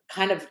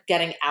kind of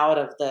getting out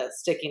of the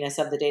stickiness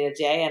of the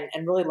day-to-day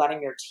and really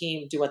letting your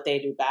team do what they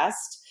do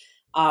best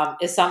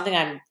is something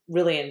I'm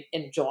really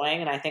enjoying.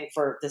 And I think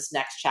for this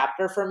next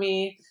chapter for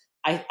me,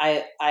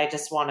 I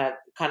just want to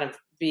kind of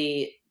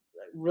be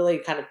really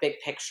kind of big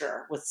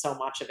picture with so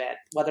much of it,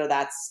 whether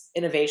that's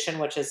innovation,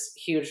 which is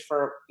huge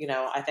for,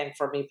 I think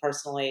for me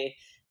personally,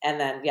 and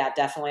then,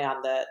 definitely on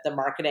the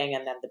marketing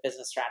and then the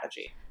business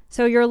strategy.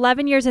 So you're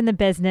 11 years in the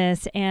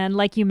business, and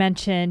like you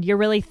mentioned, you're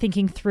really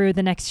thinking through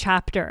the next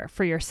chapter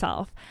for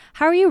yourself.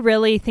 How are you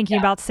really thinking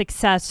about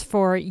success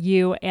for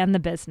you and the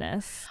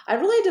business? I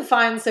really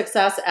define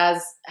success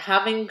as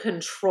having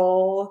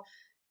control,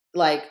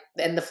 like,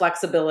 and the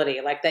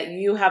flexibility, like that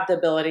you have the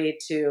ability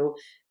to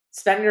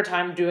spend your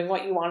time doing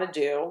what you want to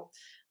do.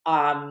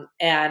 And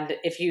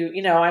if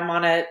I'm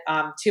on a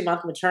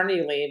 2-month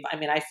maternity leave. I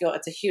mean, I feel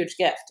it's a huge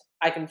gift.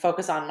 I can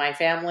focus on my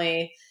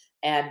family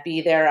and be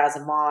there as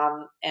a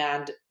mom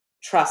and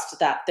trust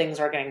that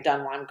things are getting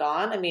done while I'm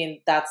gone. I mean,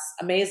 that's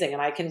amazing.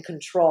 And I can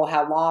control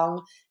how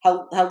long,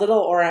 how little,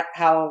 or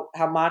how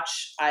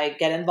much I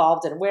get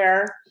involved in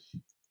where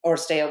or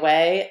stay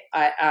away.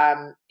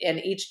 And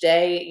each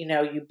day,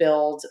 you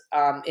build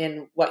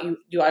in what you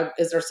do.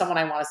 Is there someone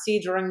I want to see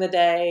during the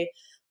day?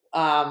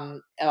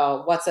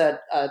 What's an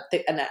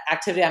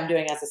activity I'm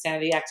doing as a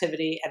sanity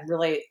activity? And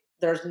really,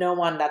 there's no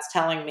one that's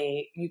telling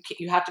me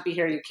you have to be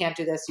here. You can't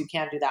do this. You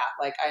can't do that.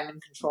 Like, I'm in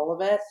control of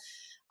it.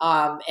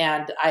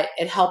 And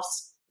it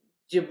helps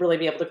you really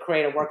be able to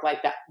create a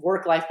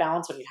work-life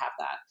balance when you have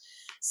that.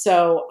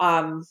 So,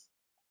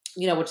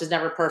 which is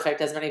never perfect,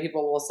 as many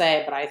people will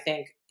say, but I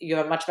think you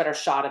have a much better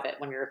shot of it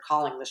when you're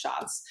calling the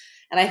shots.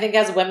 And I think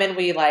as women,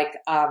 we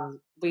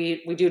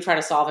we do try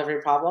to solve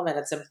every problem. And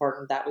it's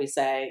important that we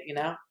say,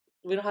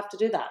 we don't have to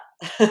do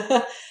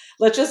that.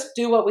 Let's just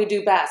do what we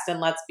do best.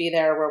 And let's be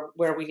there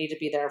where we need to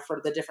be there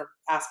for the different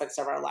aspects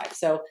of our life.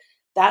 So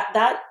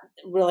that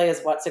really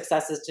is what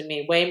success is to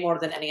me, way more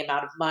than any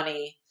amount of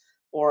money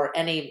or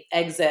any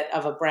exit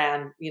of a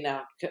brand,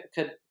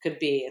 could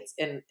be. It's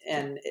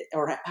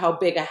or how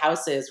big a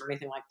house is or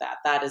anything like that.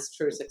 That is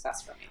true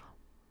success for me.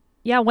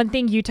 Yeah, one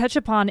thing you touch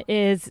upon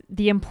is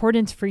the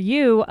importance for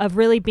you of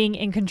really being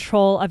in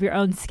control of your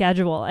own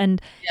schedule. And,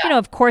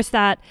 of course,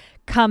 that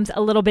comes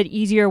a little bit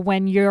easier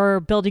when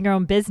you're building your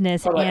own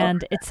business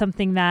and it's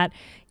something that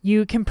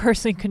you can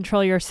personally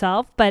control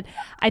yourself. But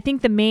I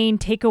think the main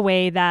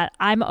takeaway that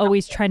I'm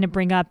always trying to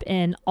bring up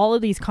in all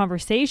of these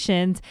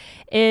conversations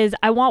is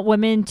I want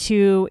women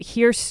to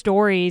hear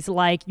stories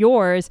like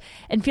yours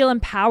and feel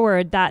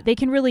empowered that they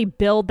can really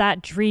build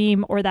that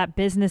dream or that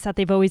business that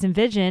they've always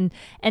envisioned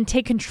and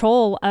take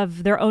control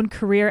of their own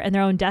career and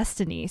their own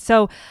destiny.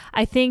 So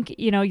I think,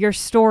 your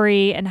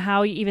story and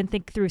how you even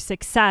think through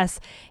success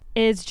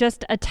is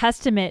just a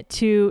testament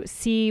to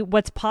see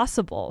what's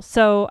possible.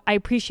 So I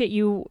appreciate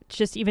you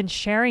just even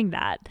sharing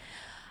that.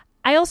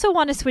 I also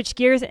want to switch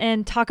gears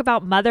and talk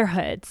about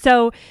motherhood.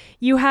 So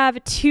you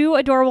have 2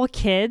 adorable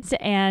kids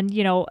and, a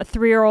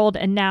 3-year-old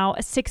and now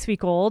a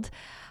 6-week-old.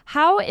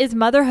 How is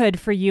motherhood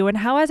for you, and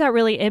how has that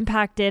really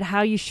impacted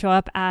how you show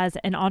up as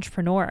an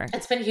entrepreneur?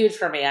 It's been huge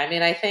for me. I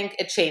mean, I think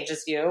it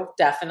changes you,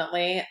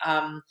 definitely.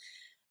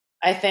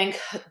 I think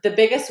the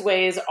biggest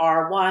ways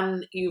are,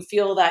 one, you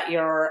feel that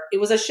it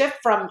was a shift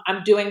from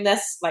I'm doing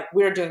this, like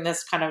we're doing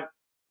this kind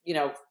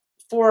of,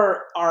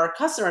 for our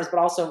customers, but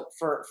also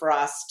for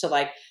us to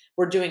like,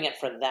 we're doing it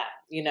for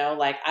them,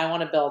 like I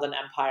want to build an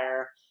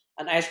empire,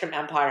 an ice cream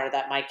empire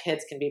that my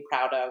kids can be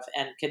proud of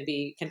and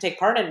can take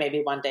part in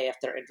maybe one day if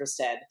they're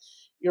interested.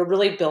 You're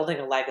really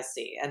building a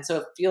legacy. And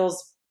so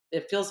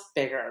it feels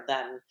bigger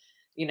than,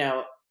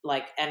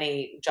 like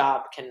any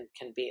job can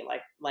be.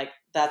 Like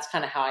that's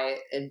kind of how I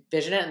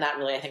envision it. And that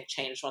really, I think,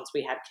 changed once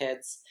we had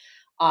kids.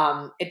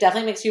 It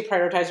definitely makes you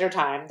prioritize your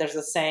time. There's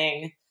a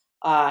saying,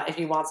 if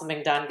you want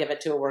something done, give it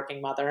to a working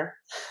mother.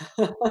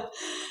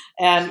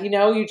 And,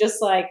 you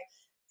just like,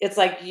 it's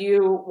like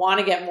you want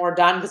to get more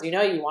done because, you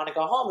want to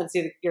go home and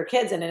see your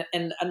kids. And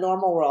in a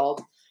normal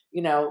world,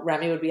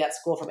 Remy would be at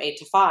school from 8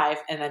 to 5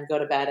 and then go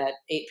to bed at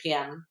 8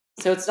 p.m.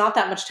 So it's not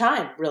that much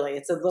time, really.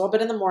 It's a little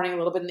bit in the morning, a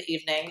little bit in the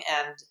evening,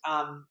 and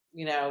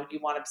you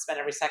want to spend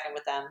every second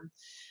with them.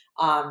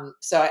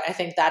 So I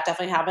think that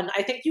definitely happened.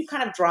 I think you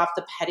kind of drop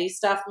the petty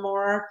stuff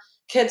more.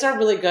 Kids are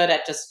really good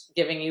at just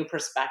giving you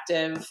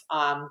perspective.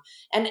 And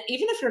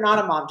even if you're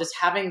not a mom, just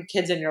having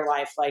kids in your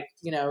life, like,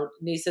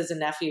 nieces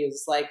and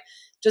nephews, like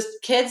just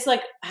kids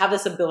like have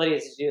this ability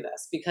to do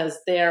this because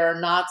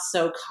they're not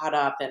so caught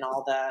up in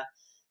all the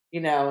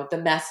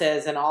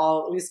messes and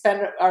all. We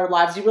spend our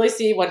lives, you really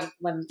see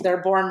when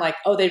they're born, like,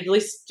 oh, they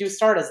really do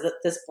start as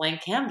this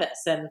blank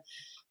canvas. And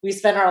we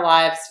spend our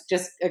lives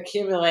just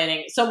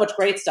accumulating so much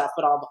great stuff,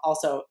 but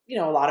also, a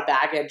lot of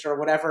baggage or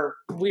whatever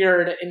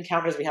weird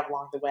encounters we have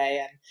along the way.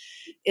 And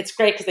it's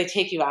great because they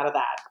take you out of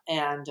that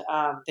and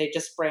they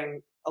just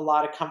bring a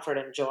lot of comfort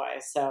and joy.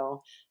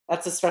 So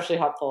that's especially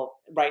helpful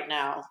right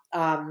now.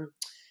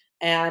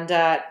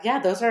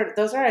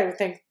 Those are I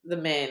think the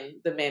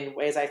main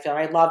ways I feel.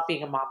 I love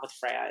being a mom with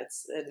Freya.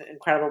 It's an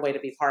incredible way to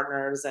be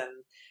partners, and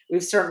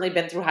we've certainly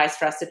been through high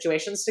stress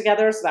situations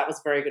together. So that was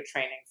very good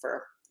training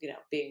for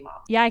being mom.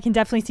 Yeah, I can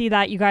definitely see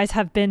that. You guys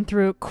have been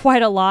through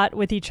quite a lot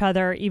with each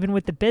other, even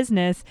with the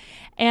business.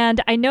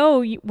 And I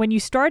know when you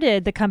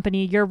started the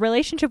company, your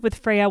relationship with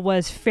Freya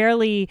was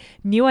fairly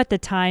new at the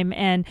time.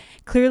 And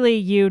clearly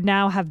you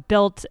now have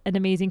built an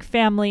amazing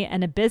family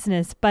and a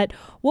business. But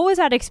what was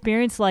that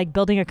experience like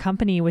building a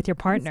company with your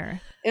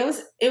partner? It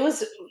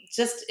was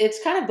just, it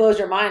kind of blows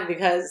your mind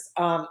because,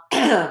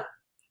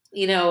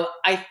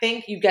 I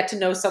think you get to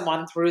know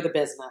someone through the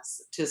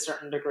business to a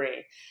certain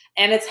degree.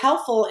 And it's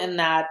helpful in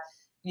that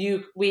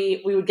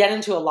we would get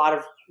into a lot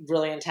of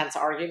really intense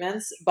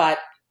arguments, but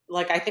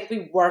I think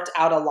we worked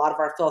out a lot of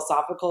our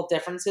philosophical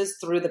differences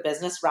through the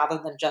business rather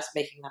than just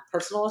making them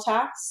personal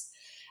attacks.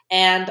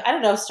 And I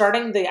don't know,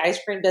 starting the ice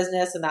cream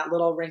business in that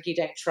little rinky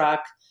dink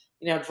truck,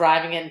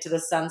 driving it into the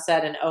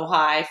sunset in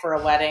Ojai for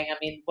a wedding. I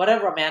mean, what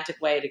a romantic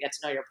way to get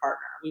to know your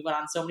partner. We went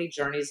on so many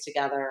journeys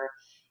together.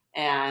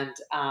 And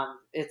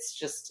it's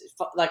just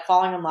like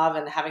falling in love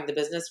and having the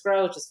business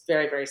grow, just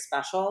very, very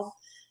special.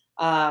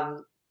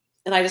 And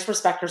I just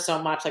respect her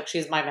so much. Like,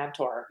 she's my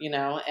mentor,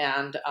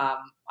 and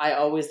I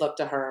always look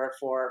to her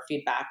for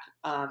feedback.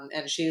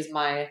 And she's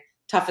my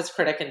toughest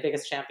critic and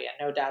biggest champion,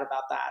 no doubt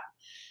about that.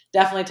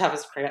 Definitely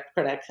toughest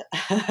critic.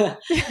 I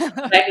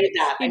need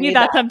that. You need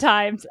that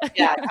sometimes.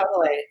 Yeah,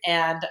 totally.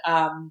 And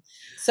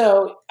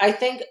so I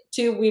think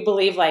too, we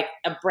believe a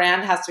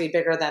brand has to be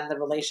bigger than the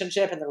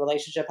relationship, and the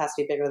relationship has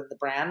to be bigger than the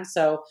brand.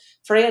 So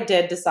Freya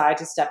did decide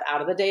to step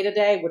out of the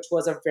day-to-day, which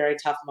was a very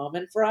tough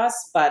moment for us,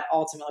 but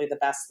ultimately the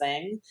best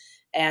thing.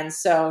 And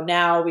so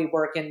now we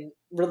work in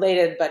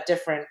related but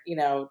different,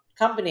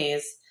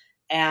 companies.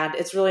 And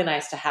it's really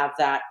nice to have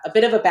that, a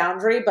bit of a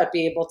boundary, but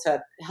be able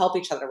to help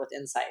each other with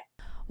insight.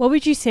 What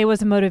would you say was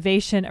the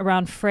motivation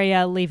around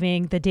Freya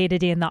leaving the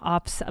day-to-day and the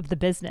ops of the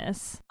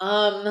business?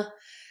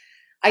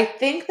 I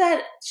think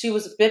that she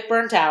was a bit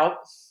burnt out.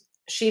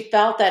 She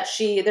felt that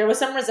there was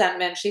some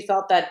resentment. She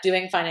felt that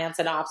doing finance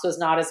and ops was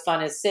not as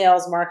fun as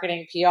sales,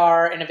 marketing,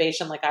 PR,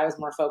 innovation, like I was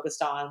more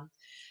focused on.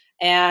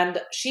 And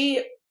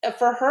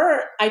for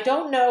her, I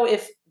don't know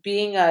if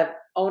being a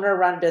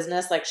owner-run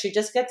business, she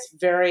just gets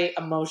very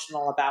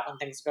emotional about when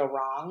things go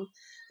wrong.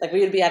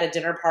 We would be at a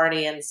dinner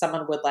party and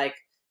someone would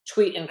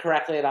tweet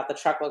incorrectly about the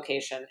truck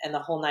location and the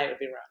whole night would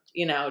be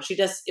ruined.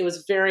 It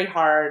was very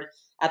hard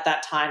at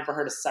that time for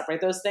her to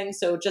separate those things.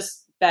 So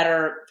just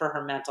better for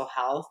her mental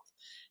health.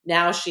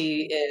 Now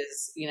she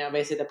is,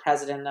 basically the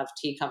president of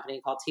tea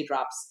company called Tea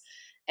Drops.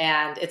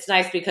 And it's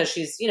nice because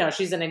she's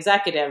an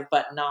executive,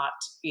 but not,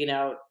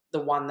 the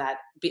one that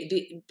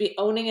be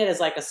owning it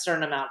is a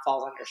certain amount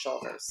falls on your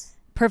shoulders.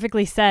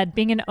 Perfectly said.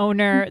 Being an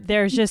owner,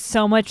 there's just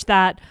so much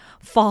that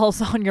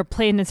falls on your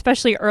plate. And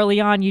especially early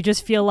on, you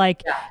just feel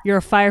like you're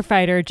a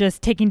firefighter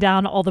just taking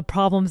down all the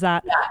problems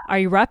that are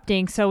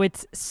erupting. So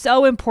it's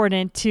so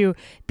important to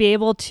be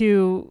able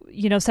to,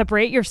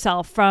 separate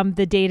yourself from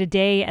the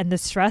day-to-day and the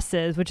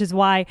stresses, which is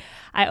why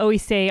I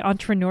always say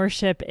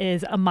entrepreneurship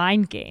is a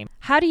mind game.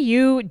 How do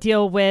you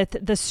deal with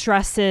the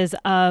stresses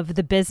of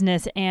the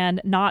business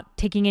and not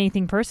taking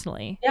anything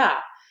personally? Yeah,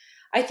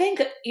 I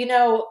think,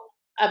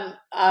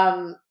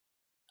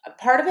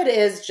 part of it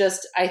is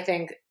just, I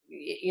think,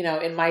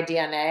 in my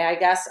DNA, I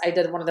guess I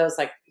did one of those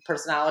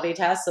personality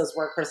tests, those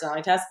work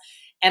personality tests.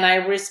 And I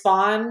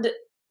respond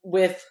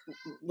with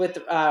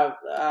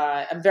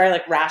I'm very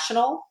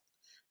rational,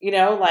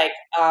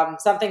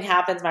 something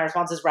happens, my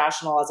response is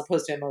rational as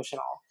opposed to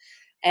emotional.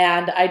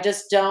 And I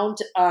just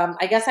don't,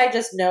 I guess I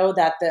just know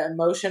that the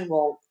emotion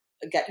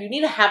you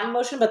need to have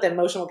emotion, but the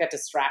emotion will get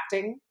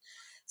distracting.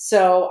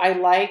 So I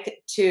like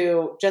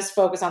to just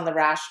focus on the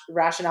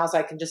rationale so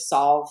I can just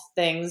solve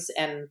things.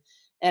 And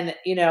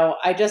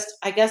I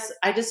guess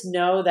I just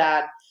know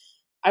that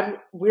I'm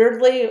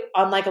weirdly,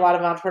 unlike a lot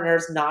of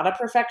entrepreneurs, not a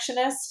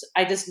perfectionist.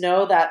 I just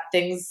know that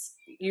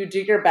you do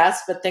your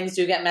best, but things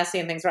do get messy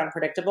and things are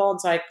unpredictable. And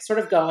so I sort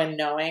of go in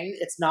knowing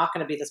it's not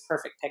going to be this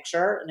perfect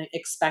picture and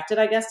expect it,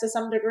 I guess, to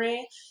some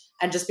degree,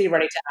 and just be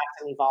ready to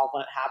act and evolve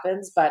when it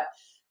happens. But,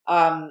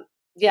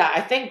 yeah,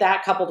 I think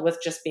that coupled with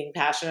just being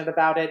passionate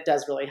about it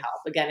does really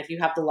help. Again, if you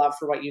have the love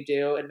for what you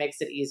do, it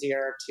makes it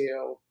easier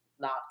to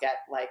not get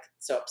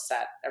so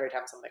upset every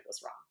time something goes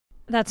wrong.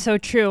 That's so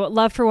true.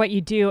 Love for what you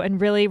do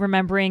and really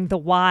remembering the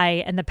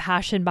why and the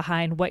passion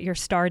behind what you're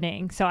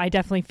starting. So I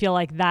definitely feel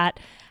like that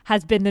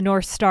has been the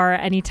North Star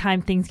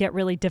anytime things get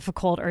really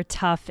difficult or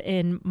tough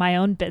in my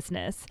own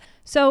business.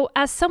 So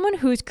as someone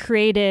who's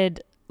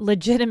created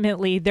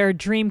legitimately their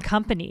dream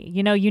company.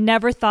 You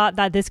never thought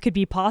that this could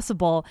be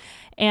possible.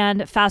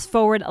 And fast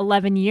forward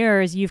 11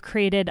 years, you've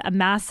created a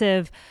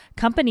massive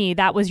company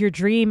that was your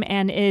dream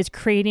and is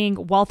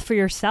creating wealth for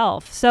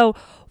yourself. So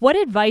what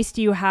advice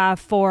do you have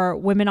for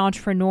women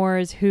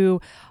entrepreneurs who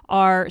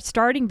are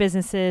starting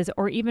businesses,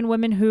 or even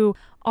women who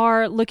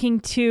are looking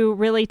to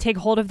really take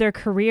hold of their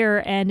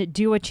career and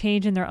do a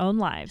change in their own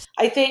lives?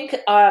 I think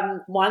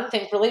one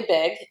thing really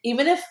big,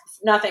 even if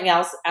nothing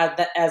else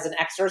as an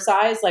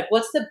exercise,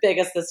 what's the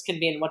biggest this can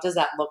be and what does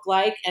that look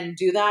like? And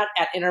do that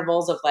at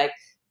intervals of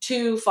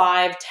 2,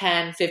 5,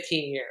 10,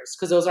 15 years,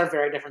 because those are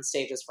very different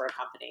stages for a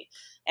company.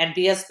 And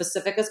be as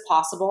specific as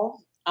possible.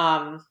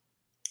 I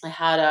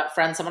had a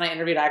friend, someone I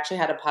interviewed, I actually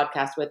had a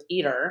podcast with,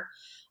 Eater.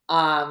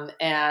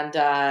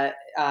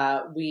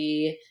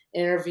 We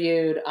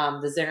interviewed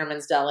the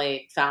Zingerman's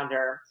Deli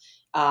founder.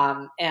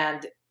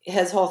 And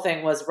his whole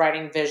thing was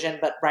writing vision,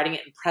 but writing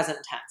it in present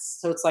tense.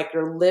 So it's like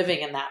you're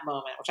living in that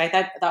moment, which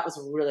I thought was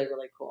really,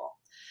 really cool.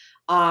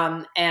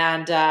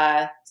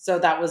 So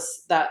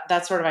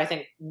that's sort of, I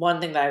think,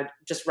 one thing that I would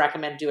just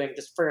recommend doing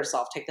just for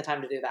yourself. Take the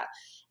time to do that.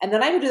 And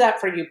then I would do that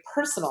for you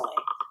personally.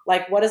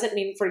 Like, what does it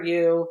mean for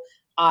you?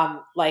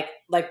 Like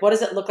what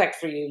does it look like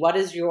for you? What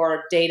is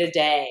your day to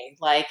day?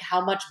 Like,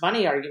 how much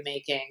money are you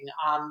making?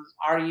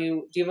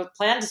 Do you have a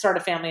plan to start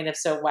a family? And if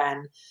so,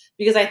 when?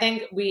 Because I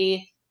think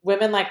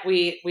women, like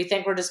we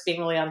think we're just being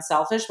really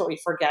unselfish, but we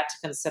forget to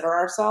consider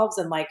ourselves.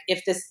 And like,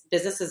 if this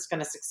business is going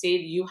to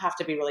succeed, you have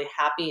to be really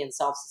happy and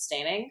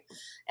self-sustaining.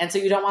 And so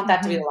you don't want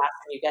that to be the last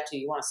thing you get to.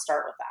 You want to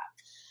start with that.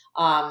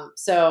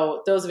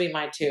 So those would be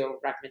my two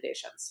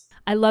recommendations.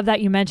 I love that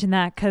you mentioned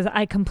that, because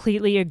I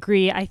completely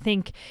agree. I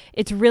think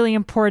it's really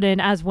important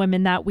as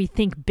women that we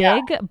think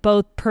big,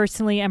 both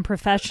personally and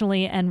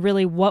professionally, and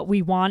really what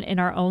we want in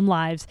our own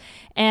lives,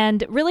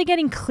 and really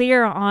getting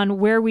clear on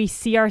where we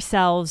see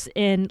ourselves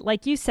in,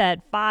 like you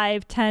said,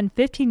 5, 10,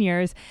 15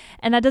 years.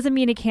 And that doesn't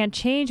mean it can't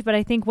change, but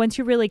I think once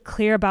you're really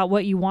clear about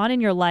what you want in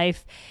your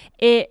life,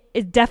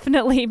 it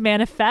definitely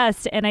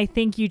manifests. And I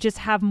think you just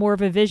have more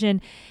of a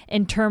vision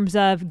in terms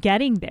of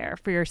getting there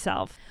for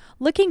yourself.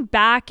 Looking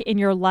back in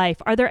your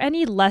life, are there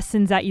any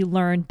lessons that you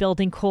learned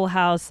building Cool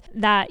House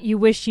that you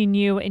wish you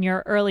knew in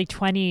your early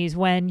 20s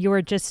when you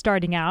were just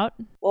starting out?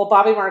 Well,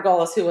 Bobby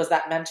Margolis, who was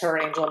that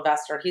mentor angel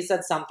investor, he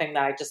said something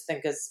that I just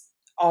think is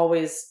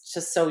always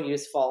just so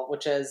useful,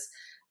 which is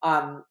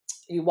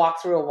you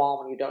walk through a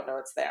wall when you don't know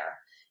it's there.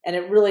 And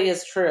it really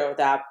is true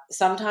that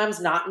sometimes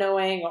not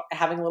knowing,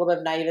 having a little bit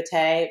of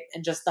naivete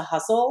and just the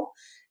hustle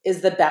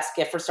is the best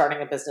gift for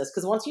starting a business.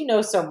 Because once you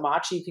know so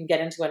much, you can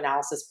get into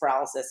analysis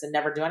paralysis and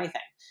never do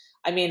anything.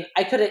 I mean,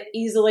 I could have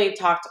easily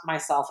talked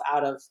myself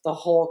out of the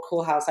whole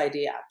Cool House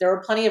idea. There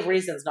were plenty of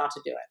reasons not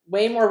to do it,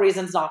 way more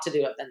reasons not to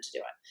do it than to do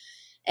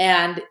it.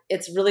 And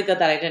it's really good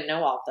that I didn't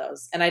know all of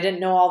those. And I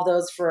didn't know all of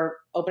those for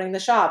opening the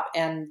shop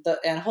and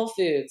Whole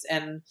Foods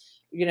and,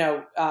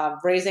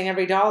 raising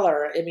every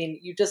dollar. I mean,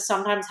 you just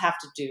sometimes have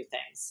to do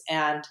things,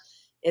 and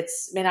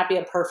may not be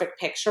a perfect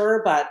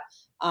picture, but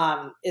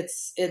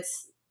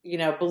it's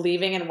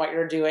believing in what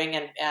you're doing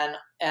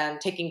and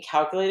taking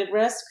calculated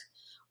risk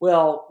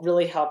will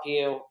really help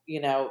you,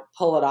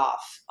 pull it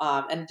off.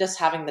 And just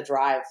having the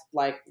drive,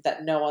 like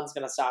that, no one's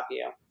going to stop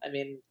you. I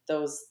mean,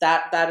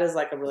 that is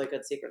like a really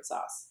good secret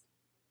sauce.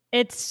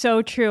 It's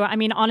so true. I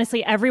mean,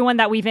 honestly, everyone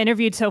that we've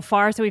interviewed so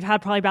far, so we've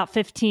had probably about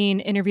 15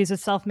 interviews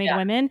with self-made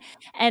women,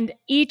 and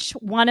each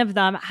one of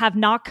them have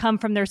not come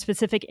from their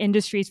specific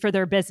industries for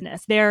their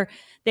business.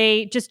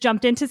 They just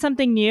jumped into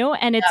something new,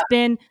 and it's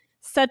been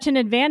such an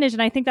advantage.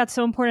 And I think that's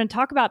so important to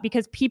talk about,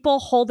 because people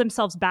hold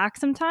themselves back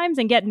sometimes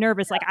and get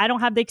nervous. Like, I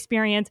don't have the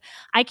experience.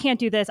 I can't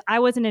do this. I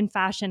wasn't in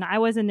fashion. I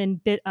wasn't in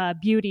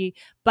beauty,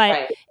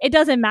 but it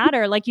doesn't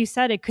matter. Like you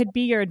said, it could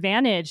be your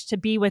advantage to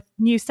be with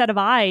new set of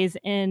eyes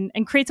and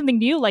create something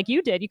new like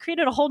you did. You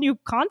created a whole new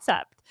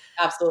concept.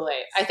 Absolutely.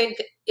 I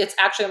think it's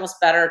actually almost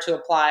better to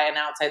apply an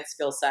outside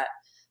skill set,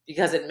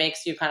 because it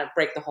makes you kind of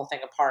break the whole thing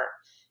apart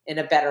in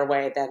a better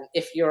way than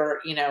if you're,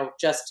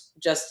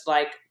 just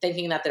like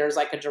thinking that there's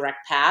like a direct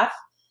path.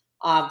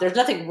 There's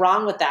nothing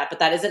wrong with that, but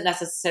that isn't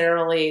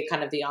necessarily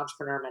kind of the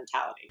entrepreneur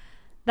mentality.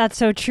 That's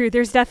so true.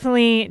 There's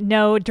definitely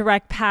no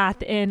direct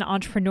path in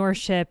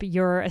entrepreneurship.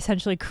 You're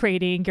essentially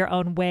creating your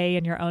own way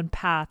and your own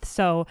path.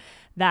 So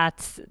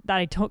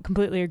I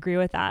completely agree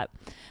with that.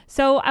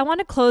 So I want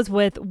to close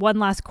with one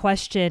last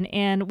question.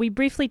 And we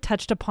briefly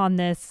touched upon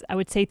this, I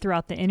would say,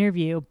 throughout the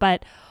interview,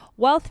 but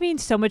wealth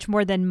means so much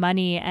more than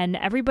money, and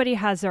everybody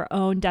has their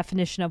own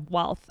definition of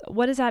wealth.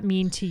 What does that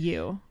mean to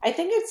you? I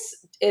think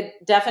it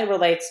definitely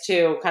relates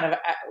to kind of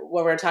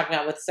what we're talking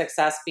about with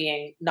success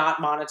being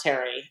not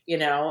monetary,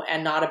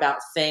 and not about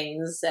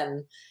things.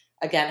 And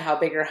again, how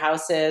big your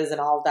house is and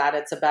all of that.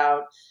 It's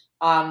about,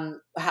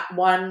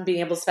 one,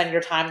 being able to spend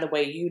your time the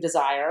way you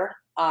desire,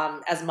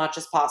 as much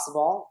as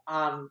possible.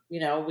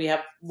 We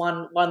have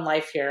one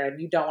life here,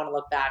 and you don't want to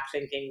look back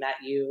thinking that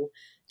you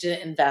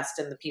didn't invest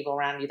in the people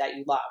around you that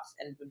you love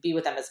and be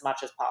with them as much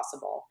as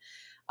possible.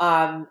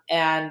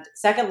 And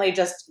secondly,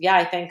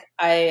 I think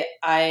the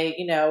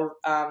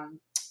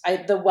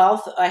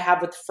wealth I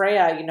have with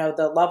Freya,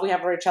 the love we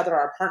have for each other,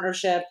 our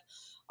partnership,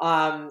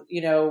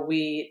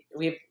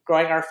 we're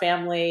growing our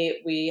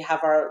family. We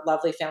have our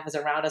lovely families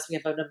around us. We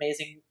have an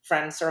amazing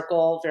friend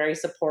circle, very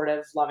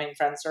supportive, loving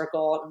friend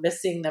circle. I'm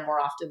missing them more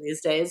often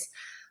these days.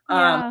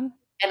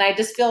 And I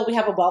just feel we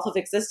have a wealth of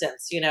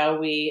existence. We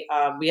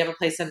have a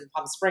place in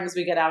Palm Springs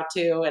we get out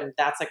to, and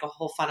that's like a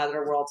whole fun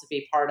other world to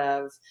be part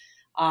of.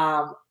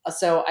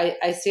 So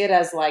I see it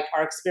as like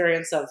our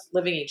experience of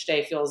living each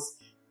day feels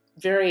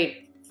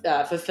very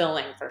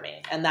fulfilling for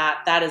me. And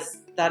that is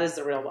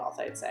the real wealth,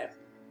 I'd say.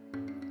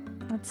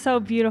 That's so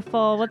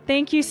beautiful. Well,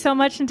 thank you so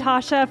much,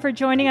 Natasha, for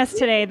joining us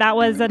today. That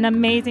was an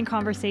amazing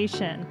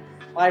conversation.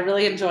 Well, I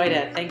really enjoyed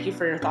it. Thank you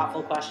for your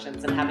thoughtful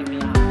questions and having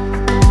me on.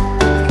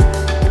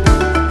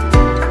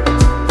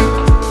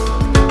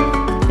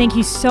 Thank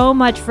you so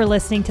much for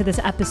listening to this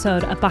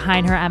episode of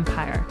Behind Her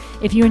Empire.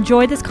 If you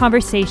enjoyed this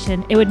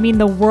conversation, it would mean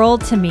the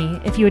world to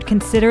me if you would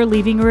consider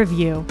leaving a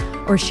review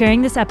or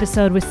sharing this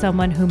episode with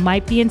someone who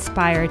might be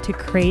inspired to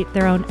create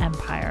their own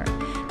empire.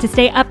 To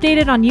stay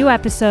updated on new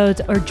episodes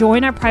or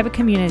join our private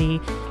community,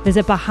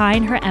 visit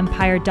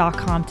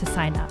BehindHerEmpire.com to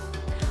sign up.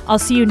 I'll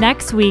see you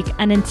next week,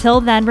 and until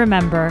then,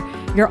 remember,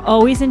 you're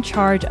always in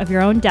charge of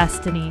your own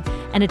destiny,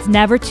 and it's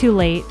never too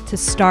late to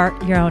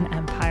start your own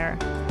empire.